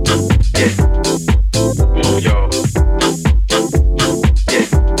 Yeah. Come on, y'all. Yeah.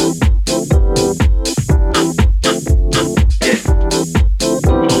 Yeah.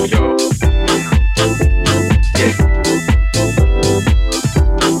 Come on, y'all. Yeah.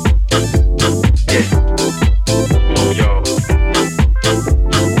 Yeah. Come on, y'all.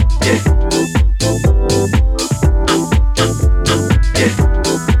 Yeah. Yeah.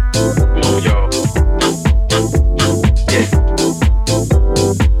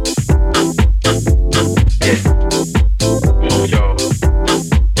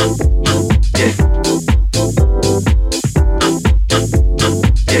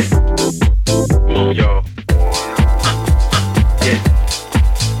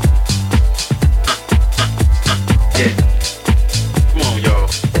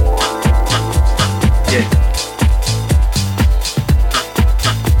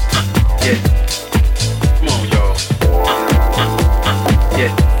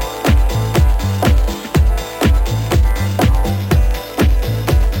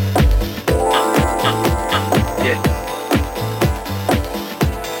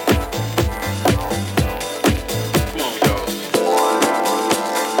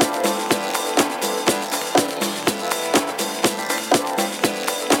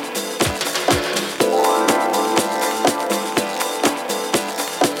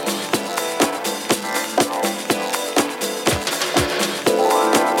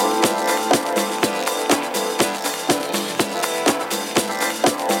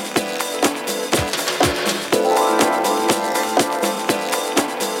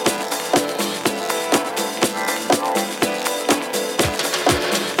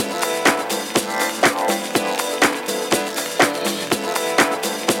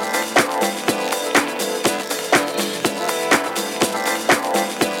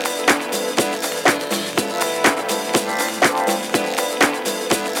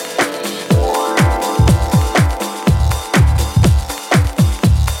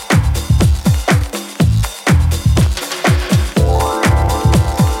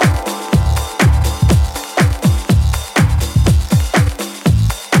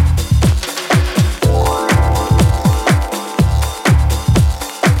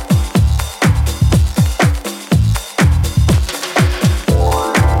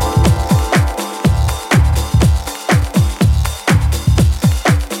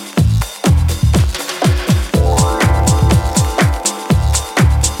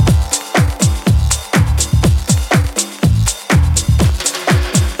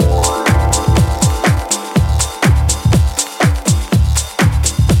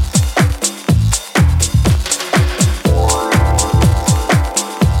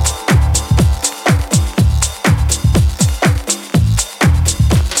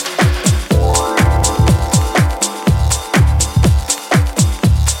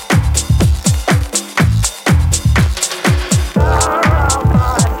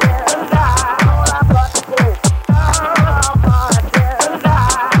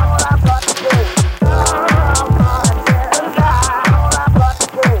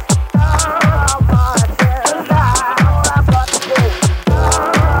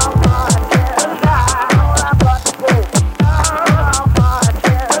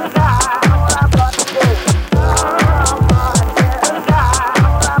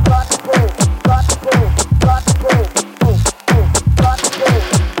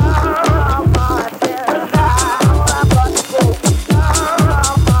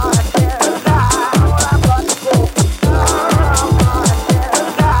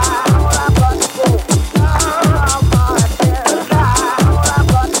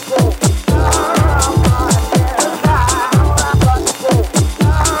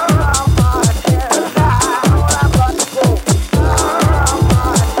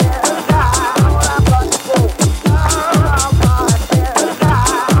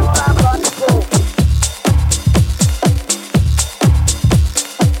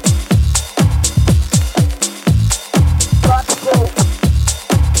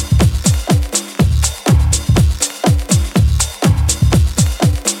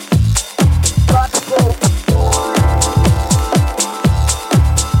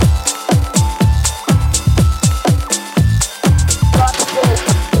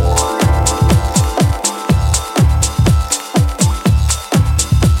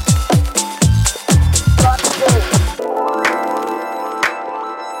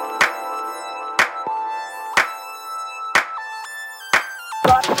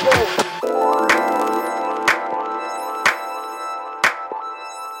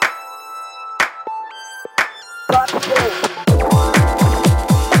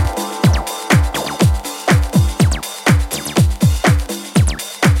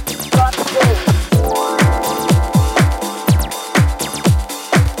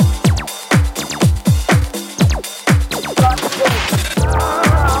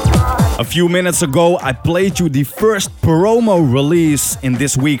 A few minutes ago, I played you the first promo release in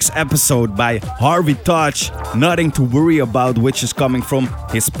this week's episode by Harvey Touch, Nothing to Worry About, which is coming from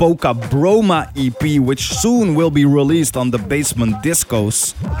his Polka Broma EP, which soon will be released on the Basement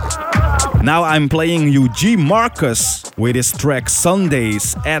Discos. Now I'm playing you G Markus with his track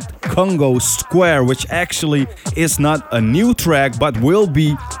Sundays at Congo Square, which actually is not a new track but will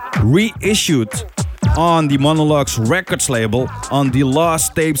be reissued on the Monologues Records label on the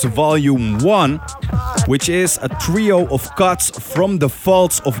Lost Tapes Volume 1, which is a trio of cuts from the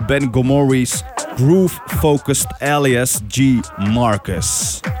vaults of Ben Gomori's groove-focused alias G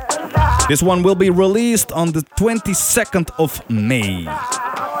Markus. This one will be released on the 22nd of May.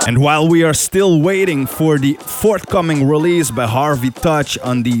 And while we are still waiting for the forthcoming release by Harvey Touch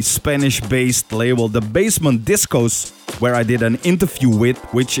on the Spanish-based label The Basement Discos, where I did an interview with,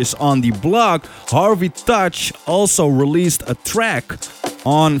 which is on the blog, Harvey Touch also released a track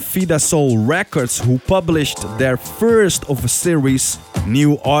on Vida Soul Records, who published their first of a series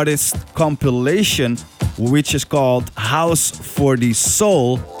new artist compilation, which is called House for the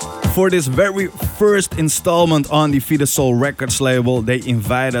Soul. For this very first installment on the Vida Soul Records label, they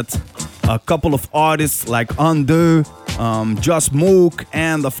invited a couple of artists like Ande, Just Mook,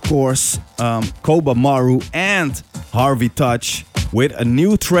 and of course Koba Maru and Harvey Touch with a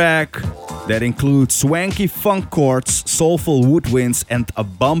new track that includes swanky funk chords, soulful woodwinds, and a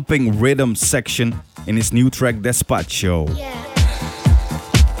bumping rhythm section in his new track Despacho. Yeah.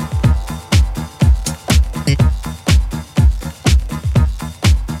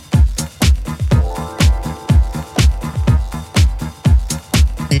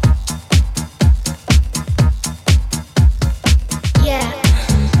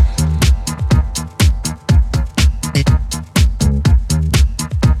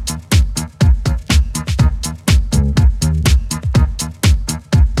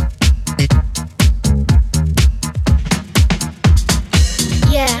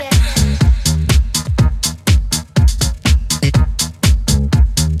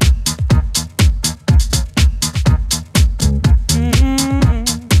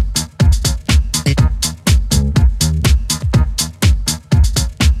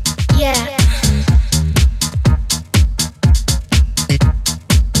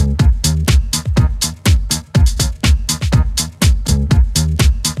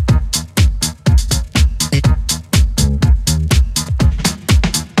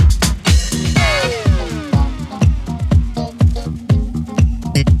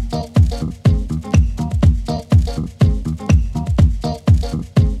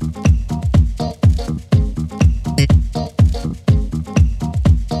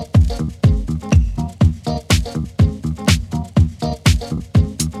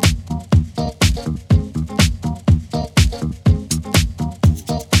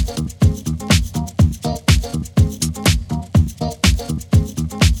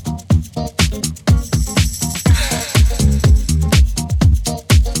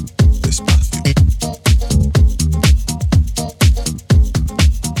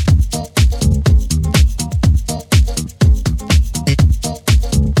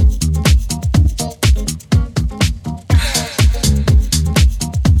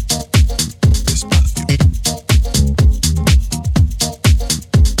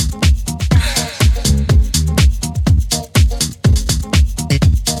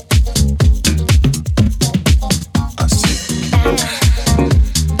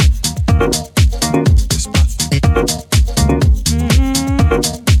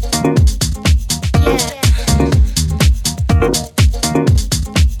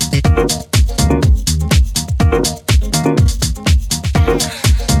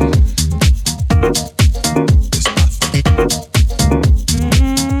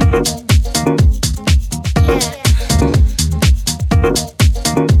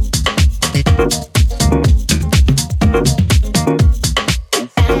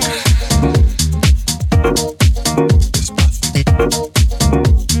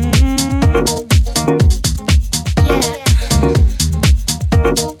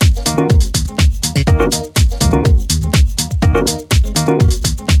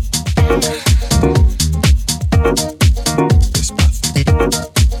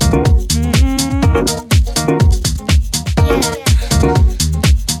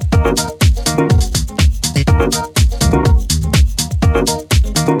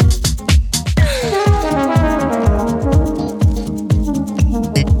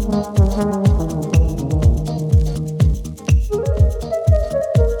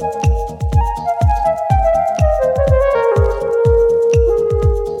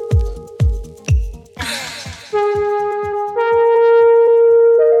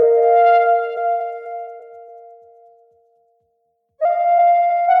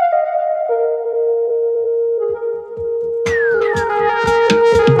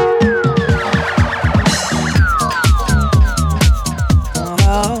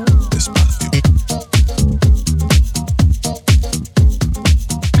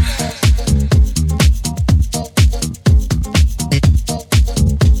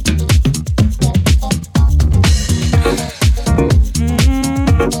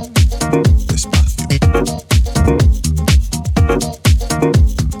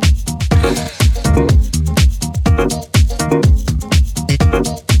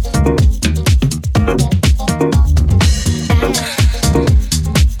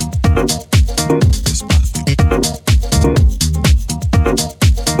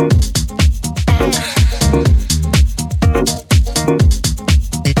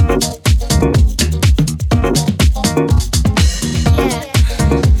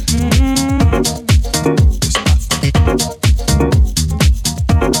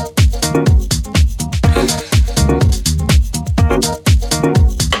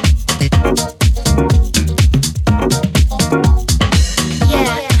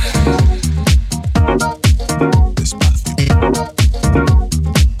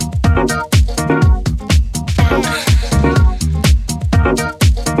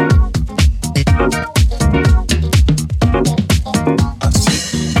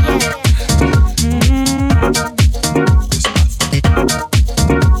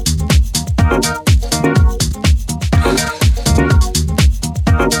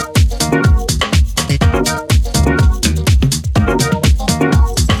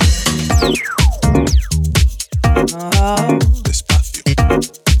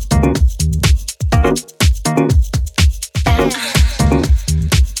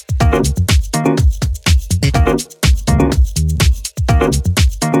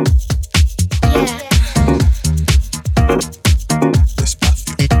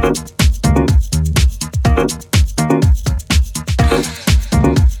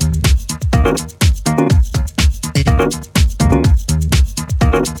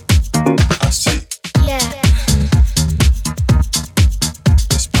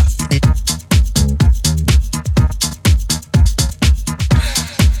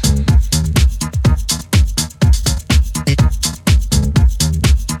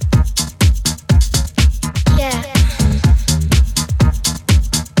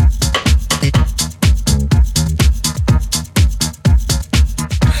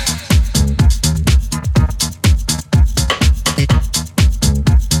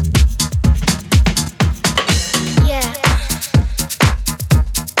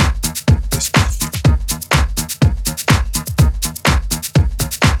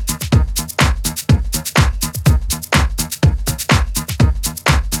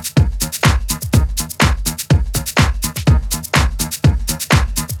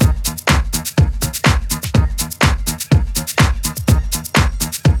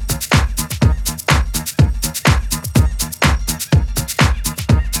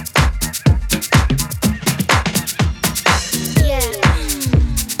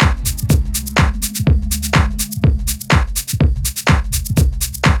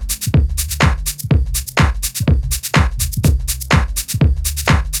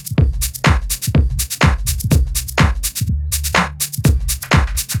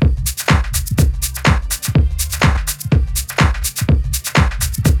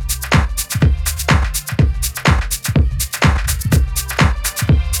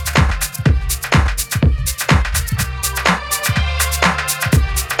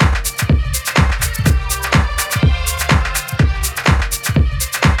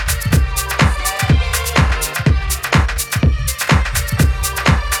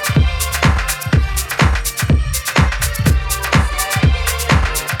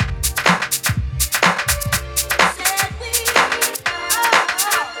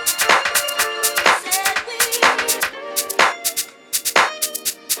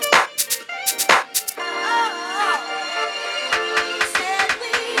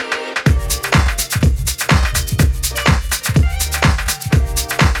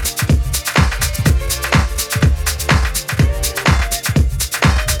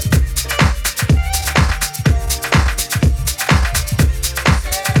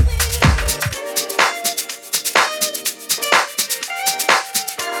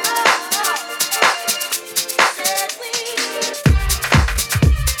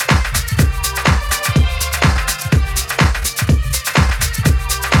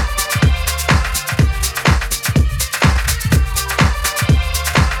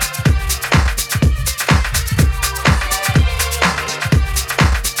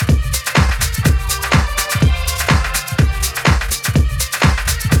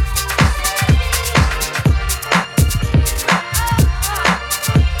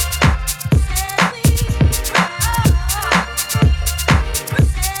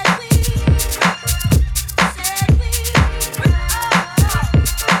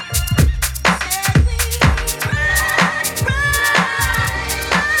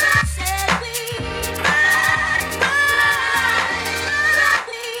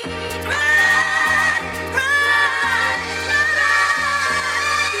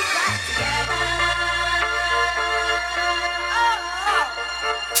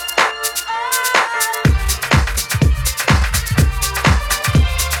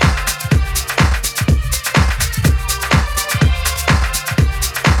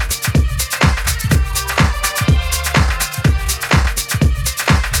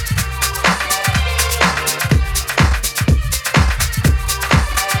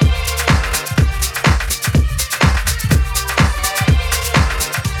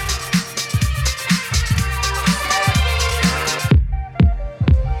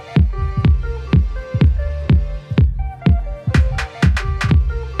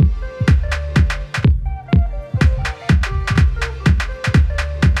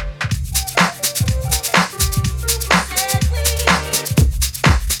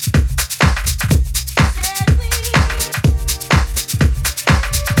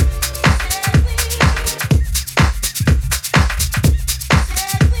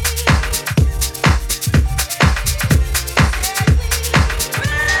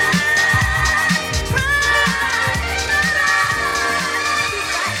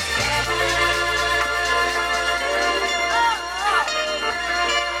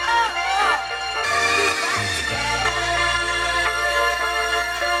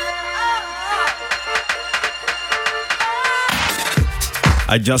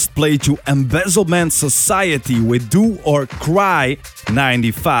 I just played you Embezzlement Society with Do or Cry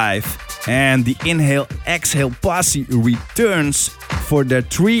 95. And the Inhale Exhale Posse returns for their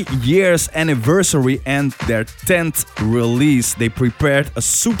 3 years anniversary and their 10th release. They prepared a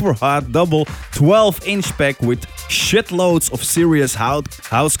super hot double 12-inch pack with shitloads of serious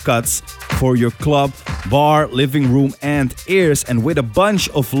house cuts for your club, bar, living room and ears. And with a bunch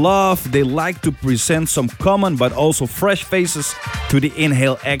of love, they like to present some common but also fresh faces to the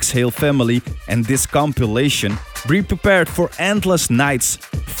Inhale Exhale family. And this compilation, be prepared for endless nights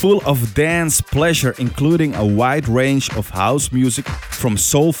full of dance pleasure, including a wide range of house music from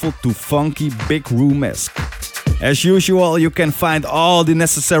soulful to funky big room-esque. As usual, you can find all the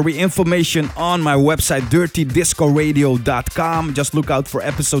necessary information on my website dirtydiscoradio.com. Just look out for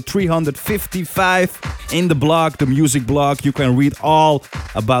episode 355 in the blog, the music blog. You can read all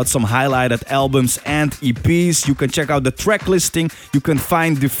about some highlighted albums and EPs. You can check out the track listing. You can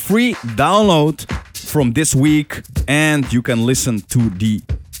find the free download from this week, and you can listen to the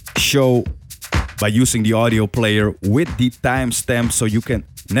show by using the audio player with the timestamp so you can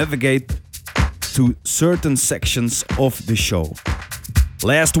navigate to certain sections of the show.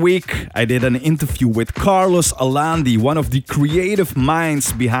 Last week, I did an interview with Carlos Alandi, one of the creative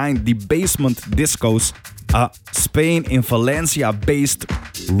minds behind the Basement Discos, a Spain in Valencia based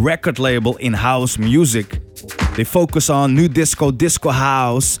record label in house music. They focus on new disco, disco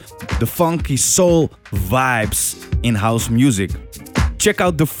house, the funky soul vibes in house music. Check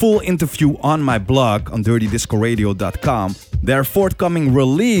out the full interview on my blog on dirtydiscoradio.com. Their forthcoming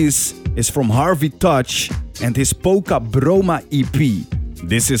release is from Harvey Touch and his Poca Broma EP.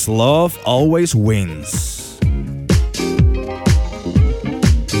 This is Love Always Wins.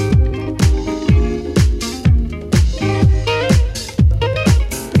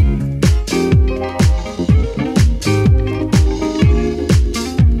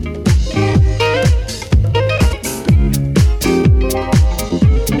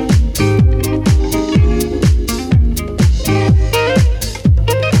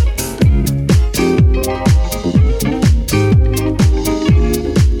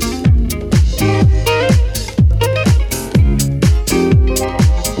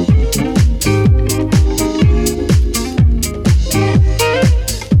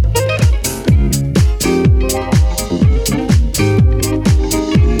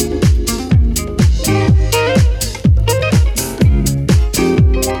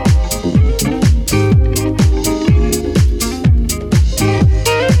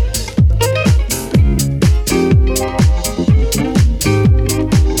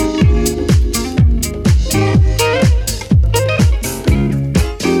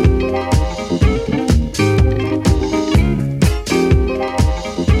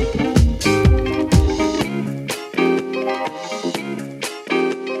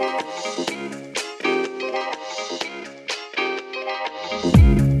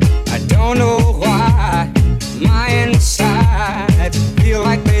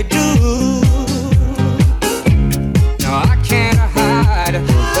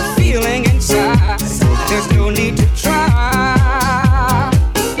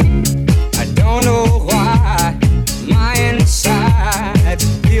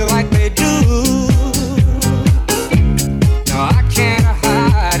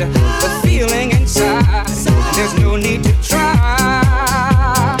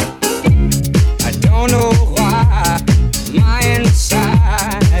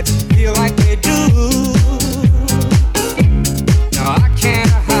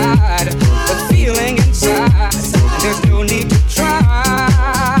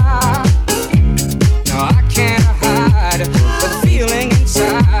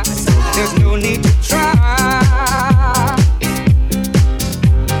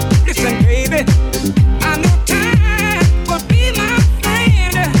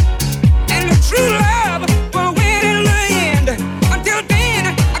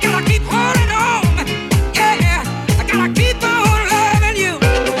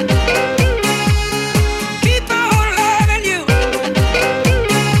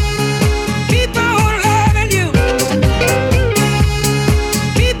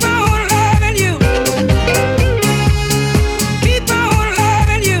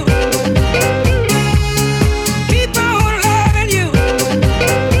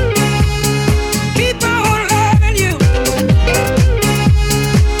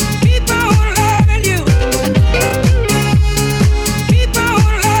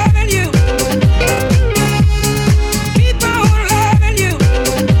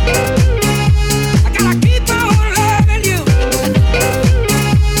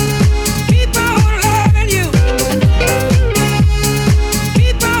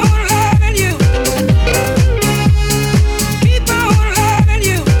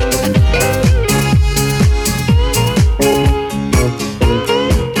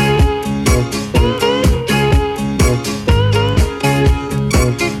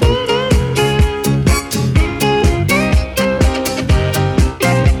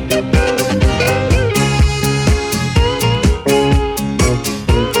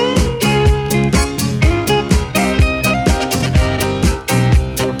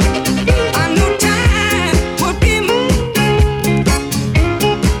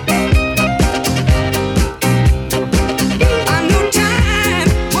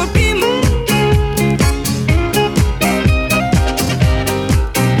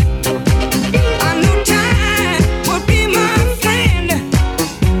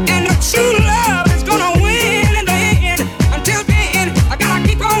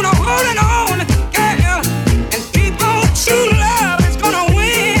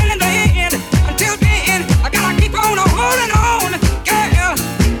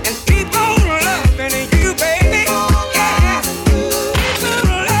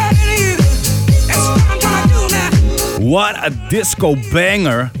 a disco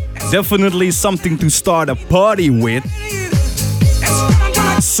banger. Definitely something to start a party with.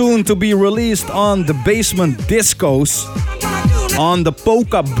 Soon to be released on the Basement Discos on the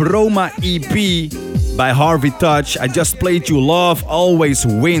Polka Broma EP by Harvey Touch. I just played you Love Always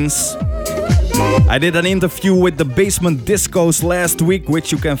Wins. I did an interview with the Basement Discos last week,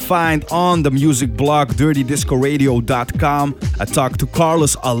 which you can find on the music blog dirtydiscoradio.com. I talked to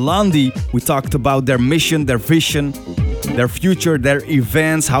Carlos Alandi. We talked about their mission, their vision, their future, their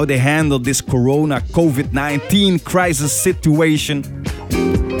events, how they handle this Corona COVID-19 crisis situation,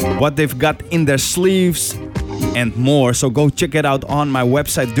 what they've got in their sleeves, and more. So go check it out on my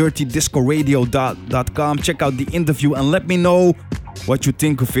website dirtydiscoradio.com. Check out the interview and let me know what you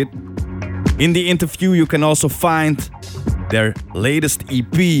think of it. In the interview you can also find their latest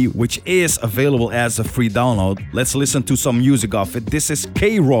EP, which is available as a free download. Let's listen to some music of it. This is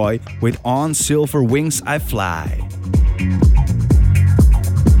K-Roy with On Silver Wings I Fly.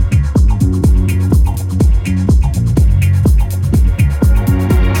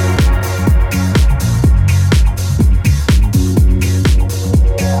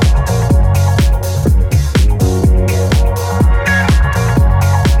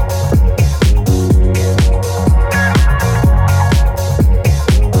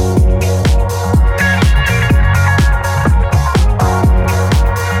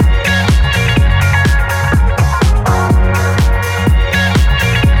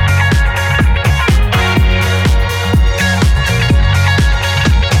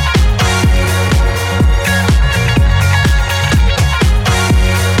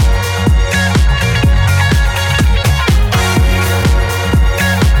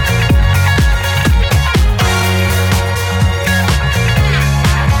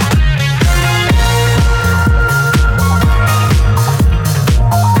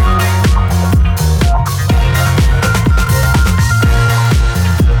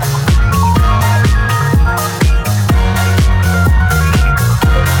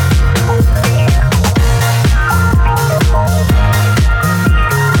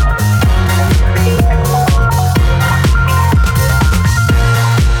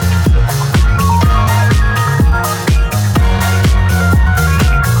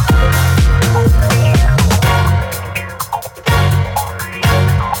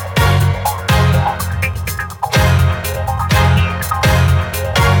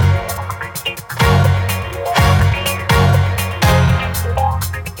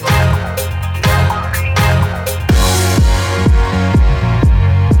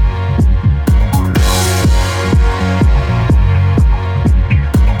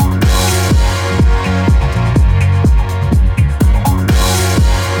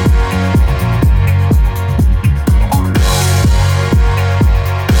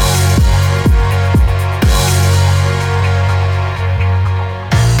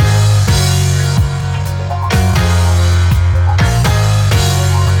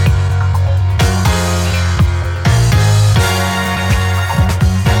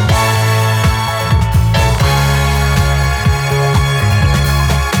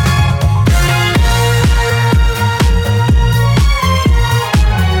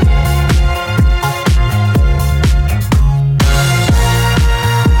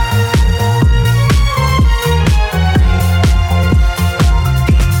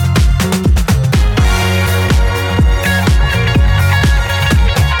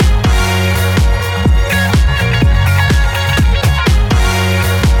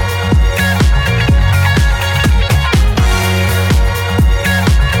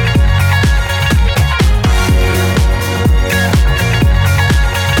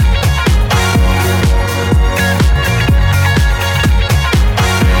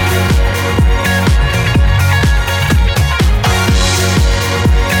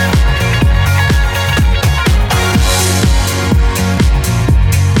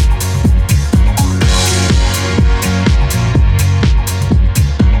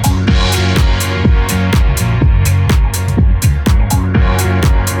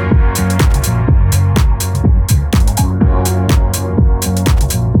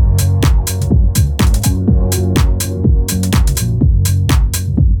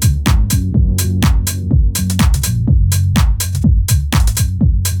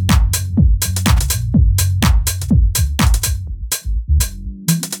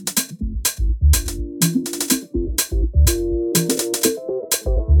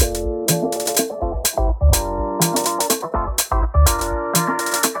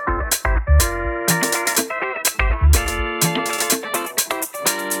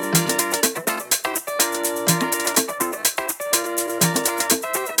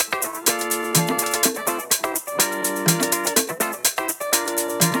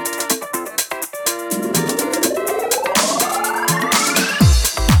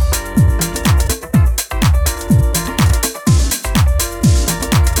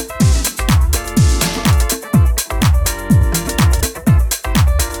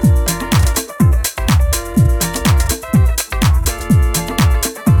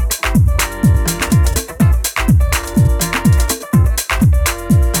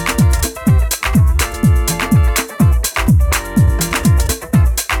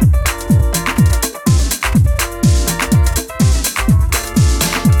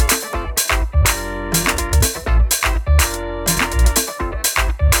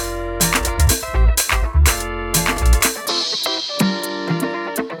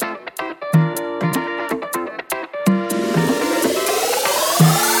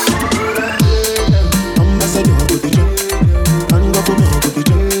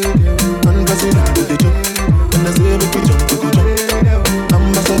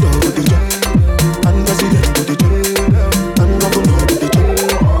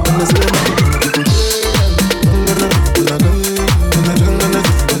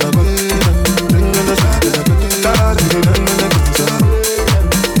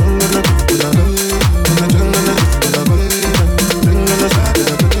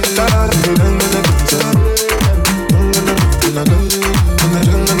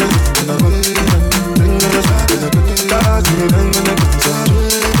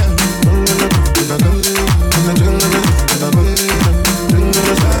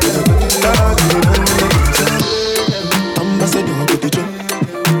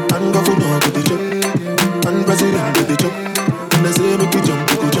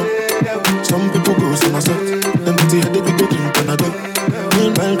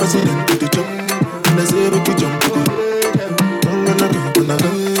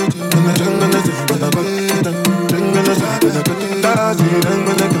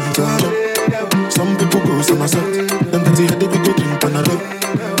 myself. Them dirty head, they be go drink Panadol.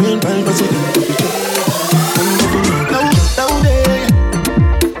 Meanwhile, president to be checked. Now day,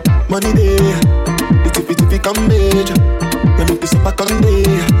 money day. The tiffy come major. When make this up a come day.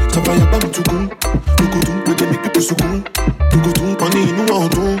 So fire bam to go. Tukudum, where they make people sukun. Tukudum, money in one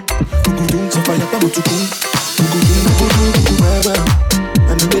room. Tukudum, so fire bam to go. Tukudum, well.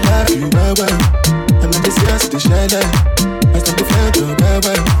 And then they laugh you well. And then they see us, they shine light. I start to find you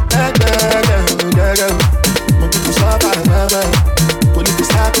well. Girl. My people suffer well. Police is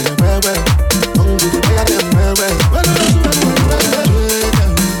happy well. Hungry, they pay them well.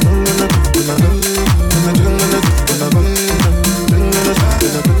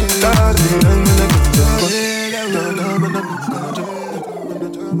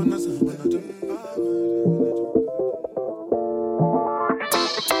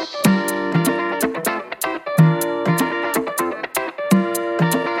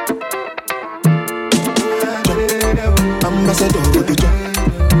 Ambassador go the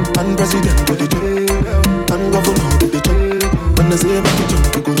jump, and president go the jump, and governor go the jump. When they say make you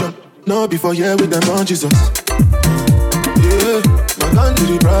jump, you go jump. No before here with them on Jesus. Yeah, my country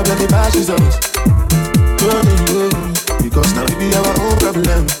the problem the bash is us. Because now we be our own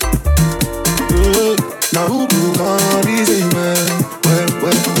problem. Yeah, now who can reason well.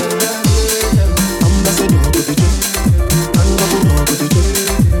 Ambassador go the jump, and governor go the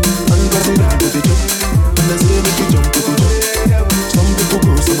jump, and president go the jump. When they say make you jump, you go jump. Some people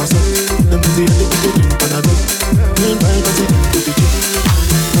go so myself. Them say they go drink Panadol. Meanwhile, president go the jump.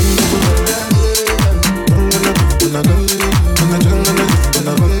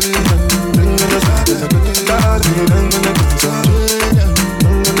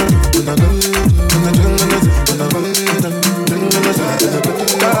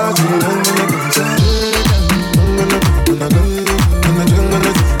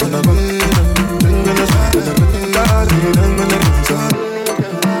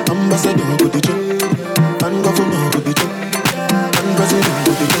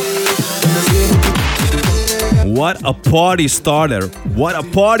 What a party starter. What a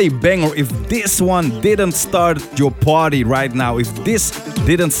party banger. If this one didn't start your party right now, if this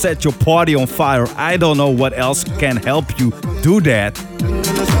didn't set your party on fire, I don't know what else can help you do that.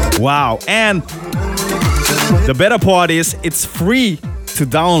 Wow. And the better part is it's free to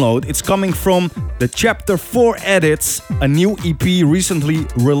download. It's coming from the Chapter 4 Edits, a new EP recently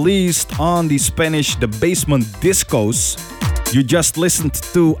released on the Spanish The Basement Discos. You just listened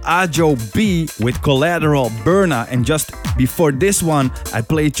to Ajo B with Collateral Burna, and just before this one, I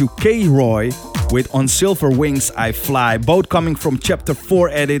played you K-Roy with On Silver Wings I Fly, both coming from Chapter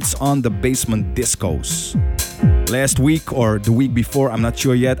 4 Edits on The Basement Discos. Last week or the week before, I'm not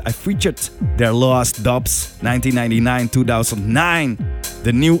sure yet, I featured their Lost Dubs 1999-2009,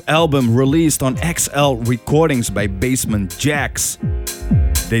 the new album released on XL Recordings by Basement Jaxx.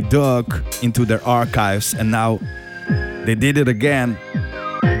 They dug into their archives and now they did it again,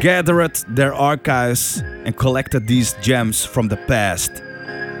 gathered their archives and collected these gems from the past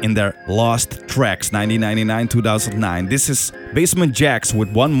in their Lost Tracks 1999-2009. This is Basement Jaxx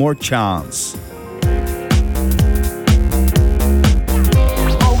with One More Chance.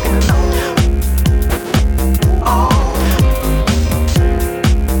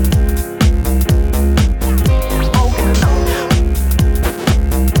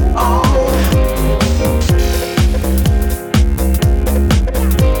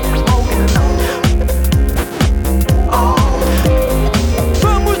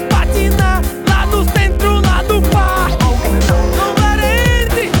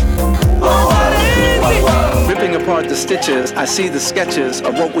 Stitches, I see the sketches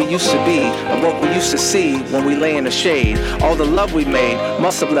of what we used to be, of what we used to see when we lay in the shade. All the love we made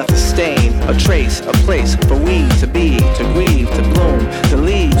must have left a stain, a trace, a place for we to be, to grieve, to bloom. The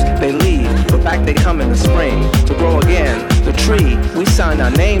leaves, they leave, but back they come in the spring, to grow again. The tree, we sign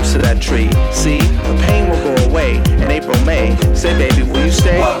our names to that tree. See, the pain will go away in April, May. Say, baby, will you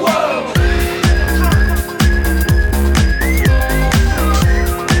stay? Whoa, whoa.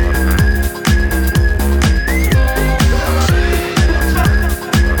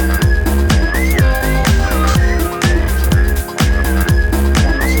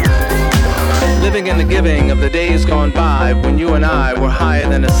 In the giving of the days gone by, when you and I were higher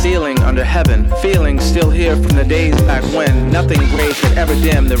than a ceiling under heaven, feelings still here from the days back when nothing great could ever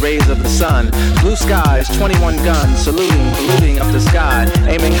dim the rays of the sun. Blue skies, 21 guns, saluting, polluting up the sky,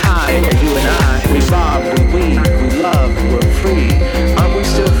 aiming high at you and I. We bob, we weave, we love, we're free. Aren't we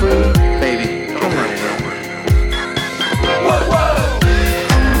still free, baby? Come on. Whoa, whoa.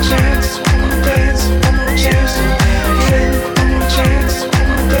 One more chance, one more dance, one more chance to dance again. One more chance, one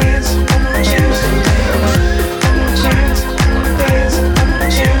more dance, one more chance to dance.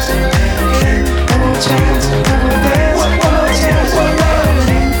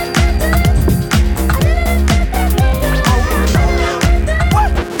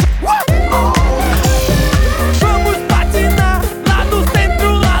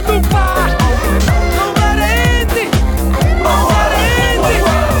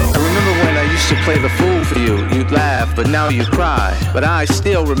 now you cry. But I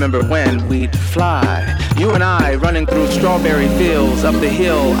still remember when we'd fly. You and I running through strawberry fields. Up the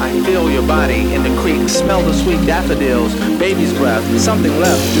hill, I feel your body in the creek. Smell the sweet daffodils, baby's breath. Something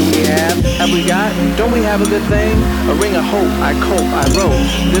left, do we have? Have we got? Don't we have a good thing? A ring of hope, I cope, I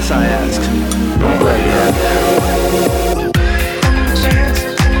wrote. This I asked. I'm glad you have that.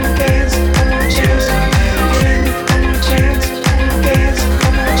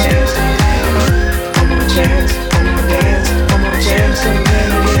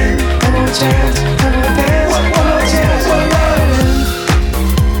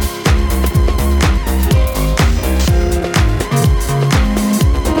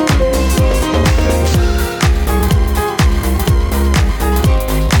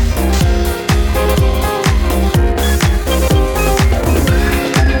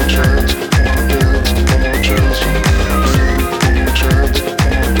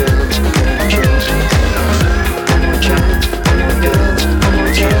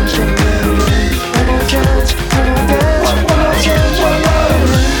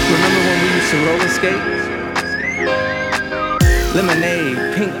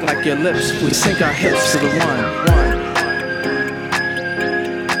 Lemonade, pink like your lips. We sink our hips to the one.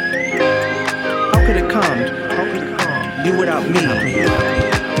 How could it come? You without me.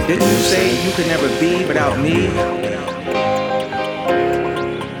 Didn't you say you could never be without me?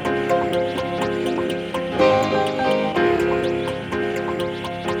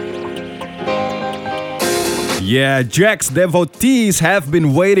 Yeah, Jaxx devotees have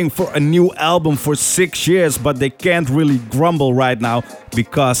been waiting for a new album for 6 years, but they can't really grumble right now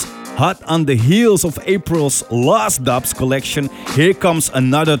because hot on the heels of April's Lost Dubs collection, here comes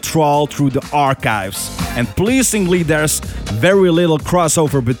another trawl through the archives. And pleasingly, there's very little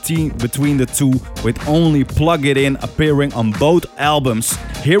crossover between the two, with only Plug It In appearing on both albums.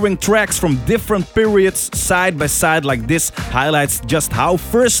 Hearing tracks from different periods side by side like this highlights just how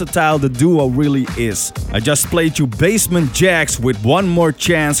versatile the duo really is. I just played you Basement Jaxx with One More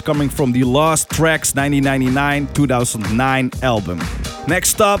Chance coming from the Lost Tracks 1999-2009 album.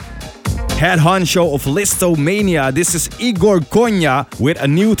 Next up, head honcho of Listomania, this is Igor Gonya with a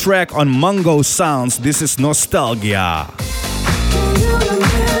new track on Mungo Sounds. This is Nostalgia.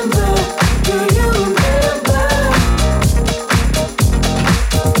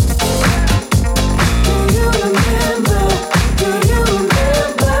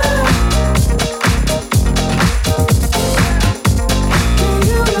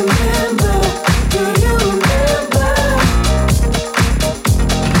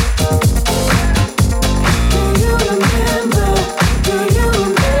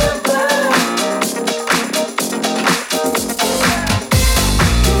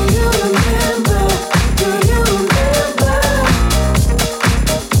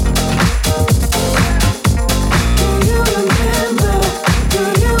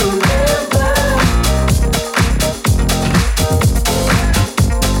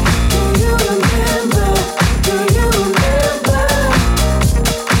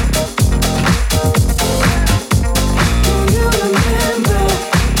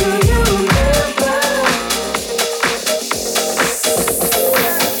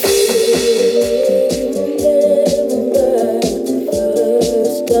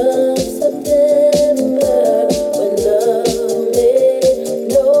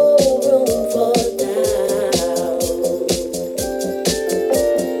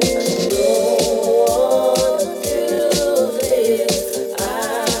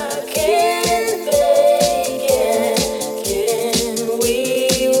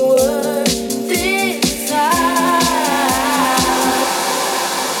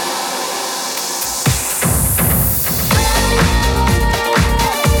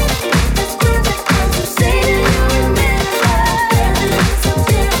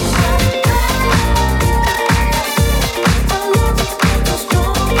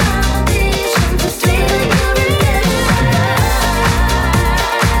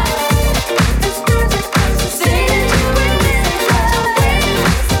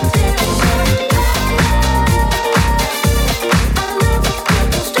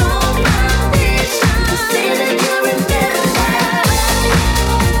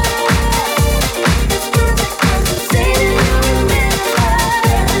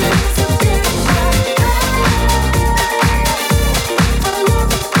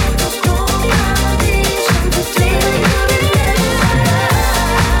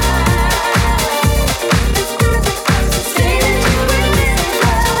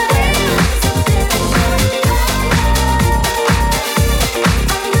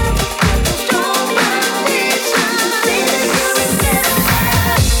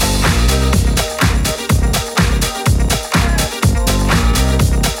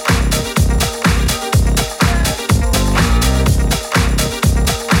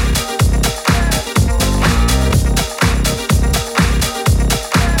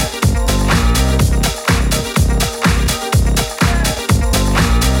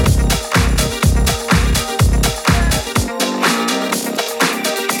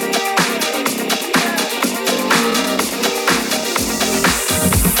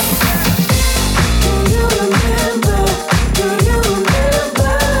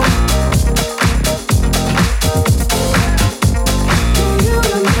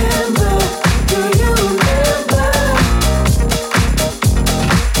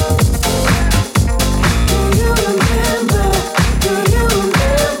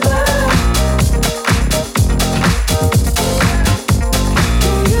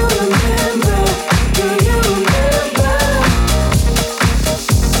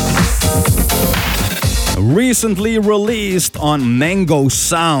 recently released on Mango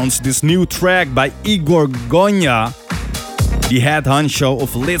Sounds this new track by Igor Gonya, the head honcho of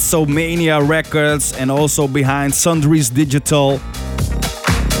Litsomania Records and also behind Sundry's Digital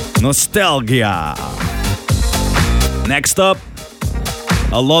Nostalgia. Next up,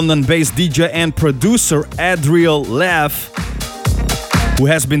 a London-based DJ and producer, Adriel Lev, who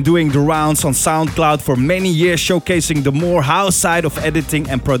has been doing the rounds on SoundCloud for many years, showcasing the more house side of editing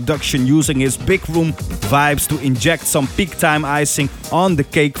and production, using his big room vibes to inject some peak time icing on the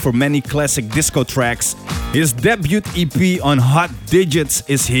cake for many classic disco tracks. His debut EP on Hot Digits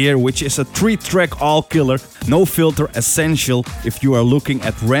is here, which is a 3-track all-killer, no filter essential if you are looking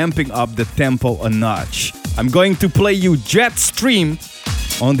at ramping up the tempo a notch. I'm going to play you Jet Stream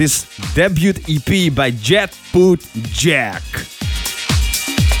on this debut EP by Jet Boot Jack.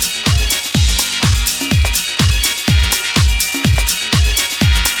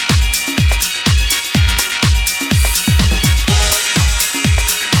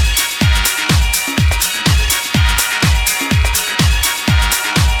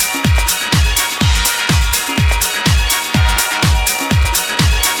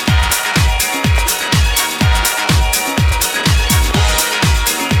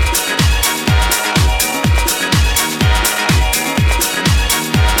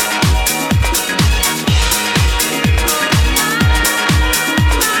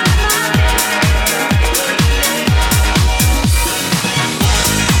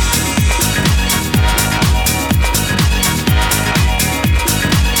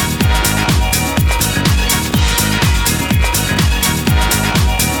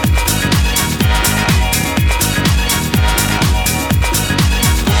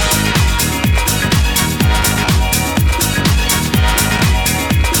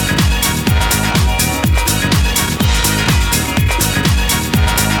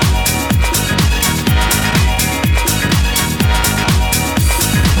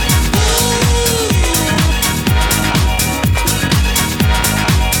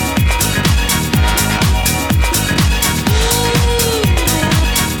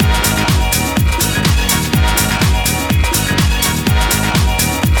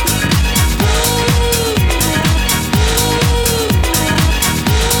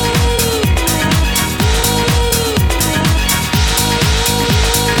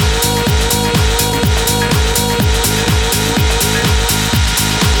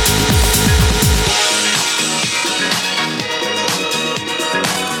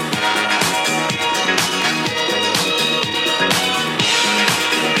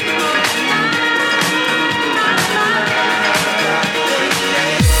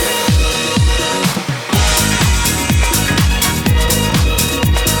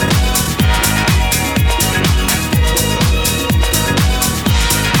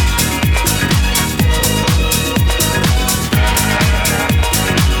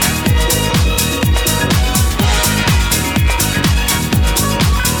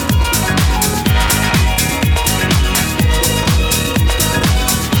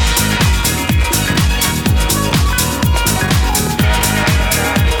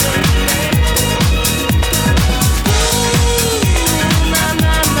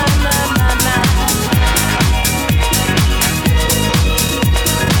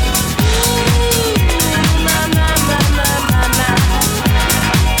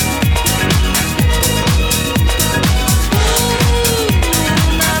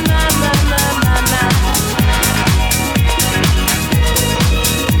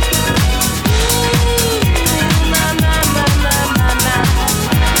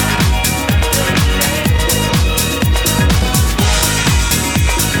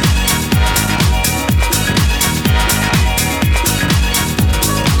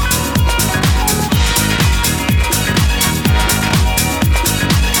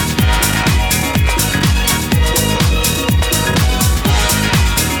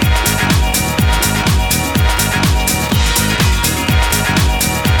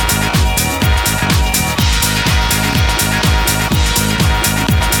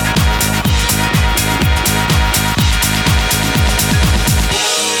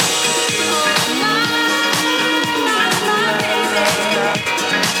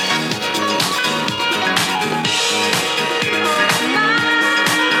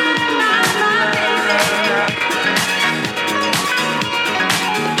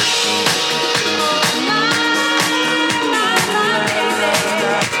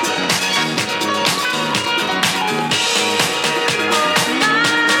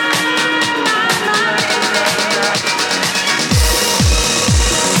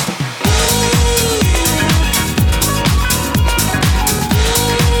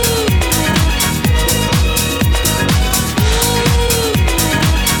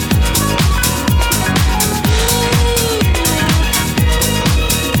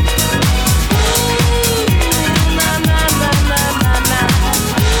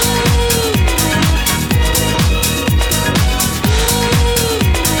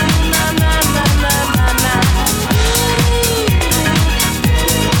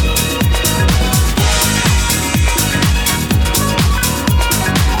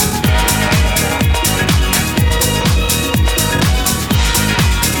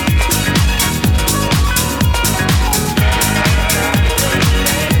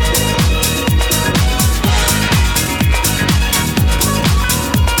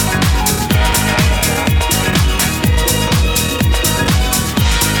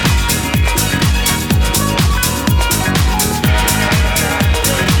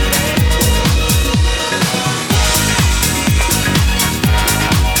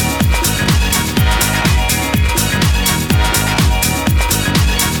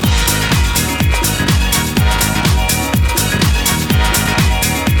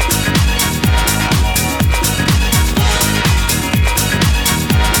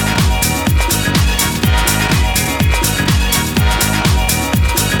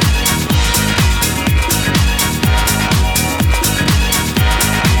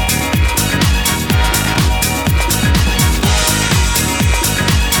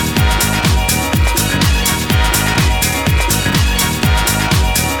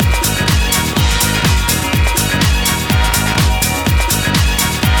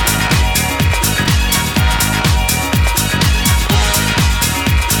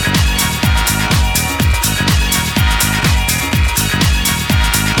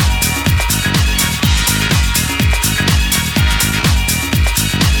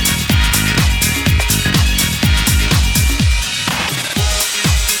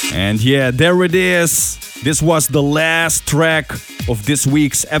 And yeah, there it is. This was the last track of this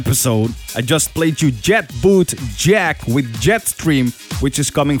week's episode. I just played you Jet Boot Jack with Jetstream, which is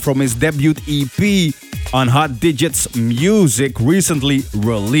coming from his debut EP on Hot Digits Music, recently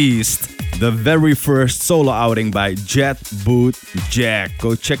released. The very first solo outing by Jet Boot Jack.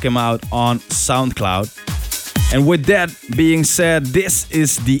 Go check him out on SoundCloud. And with that being said, this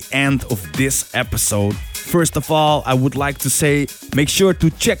is the end of this episode. First of all, I would like to say, make sure to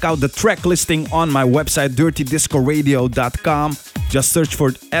check out the track listing on my website, dirtydiscoradio.com. Just search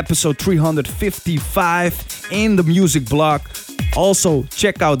for episode 355 in the music block. Also,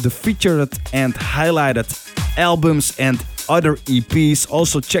 check out the featured and highlighted albums and other EPs.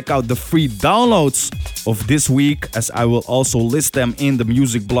 Also, check out the free downloads of this week, as I will also list them in the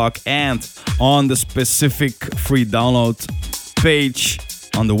music block and on the specific free download page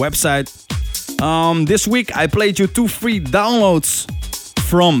on the website. This week I played you 2 free downloads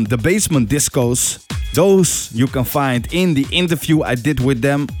from the Basement Discos. Those you can find in the interview I did with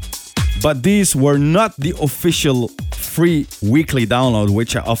them. But these were not the official free weekly download,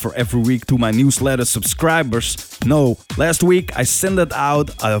 which I offer every week to my newsletter subscribers. No, last week I sent out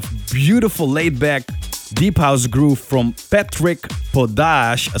a beautiful laid-back deep house groove from Patrick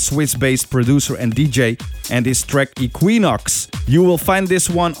Podage, a Swiss-based producer and DJ, and his track Equinox. You will find this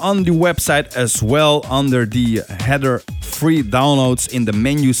one on the website as well under the header free downloads in the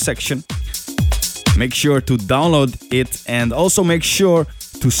menu section. Make sure to download it and also make sure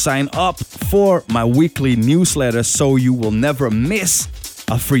to sign up for my weekly newsletter so you will never miss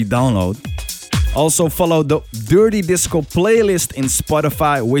a free download. Also follow the Dirty Disco playlist in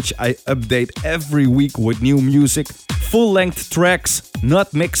Spotify, which I update every week with new music, full-length tracks,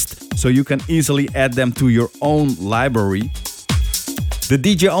 not mixed, so you can easily add them to your own library. The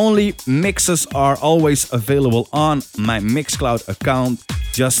DJ-only mixes are always available on my Mixcloud account.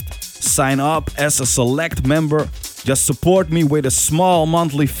 Just sign up as a select member. Just support me with a small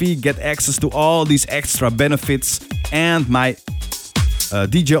monthly fee, get access to all these extra benefits and my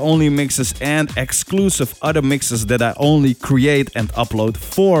DJ-only mixes and exclusive other mixes that I only create and upload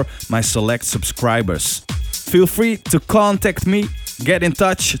for my select subscribers. Feel free to contact me, get in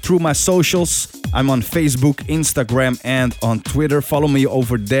touch through my socials. I'm on Facebook, Instagram and on Twitter. Follow me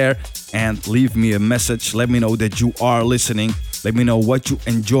over there and leave me a message. Let me know that you are listening. Let me know what you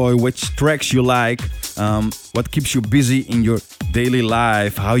enjoy, which tracks you like, what keeps you busy in your daily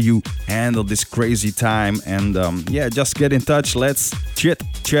life, how you handle this crazy time. And yeah, just get in touch. Let's chat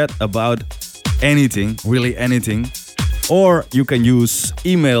about anything, really anything. Or you can use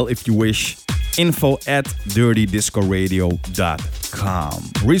email if you wish,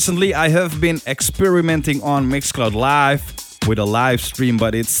 info@dirtydiscoradio.com. Recently, I have been experimenting on Mixcloud Live with a live stream,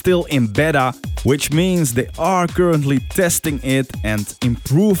 but it's still in beta, which means they are currently testing it and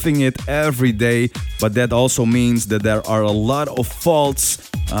improving it every day. But that also means that there are a lot of faults.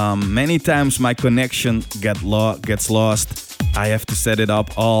 Many times my connection gets lost. I have to set it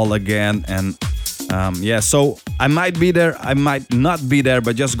up all again, and yeah, so I might be there, I might not be there,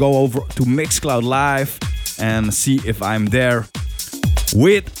 but just go over to Mixcloud Live and see if I'm there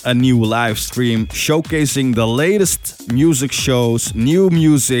with a new live stream showcasing the latest music shows, new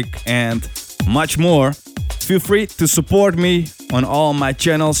music and much more. Feel free to support me on all my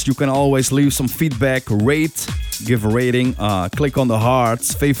channels. You can always leave some feedback, rate, give a rating, click on the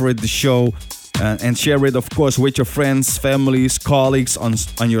hearts, favorite the show, and share it of course with your friends, families, colleagues on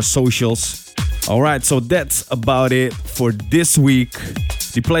your socials. Alright, so that's about it for this week.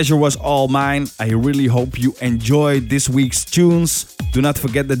 The pleasure was all mine. I really hope you enjoyed this week's tunes. Do not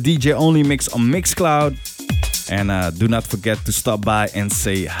forget the DJ-only mix on Mixcloud. And do not forget to stop by and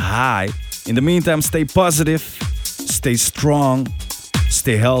say hi. In the meantime, stay positive, stay strong,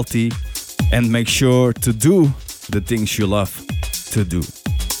 stay healthy, and make sure to do the things you love to do.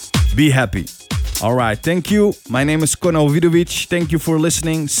 Be happy. Alright, thank you. My name is Kono Vidovic. Thank you for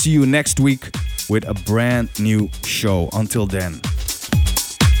listening. See you next week with a brand new show. Until then.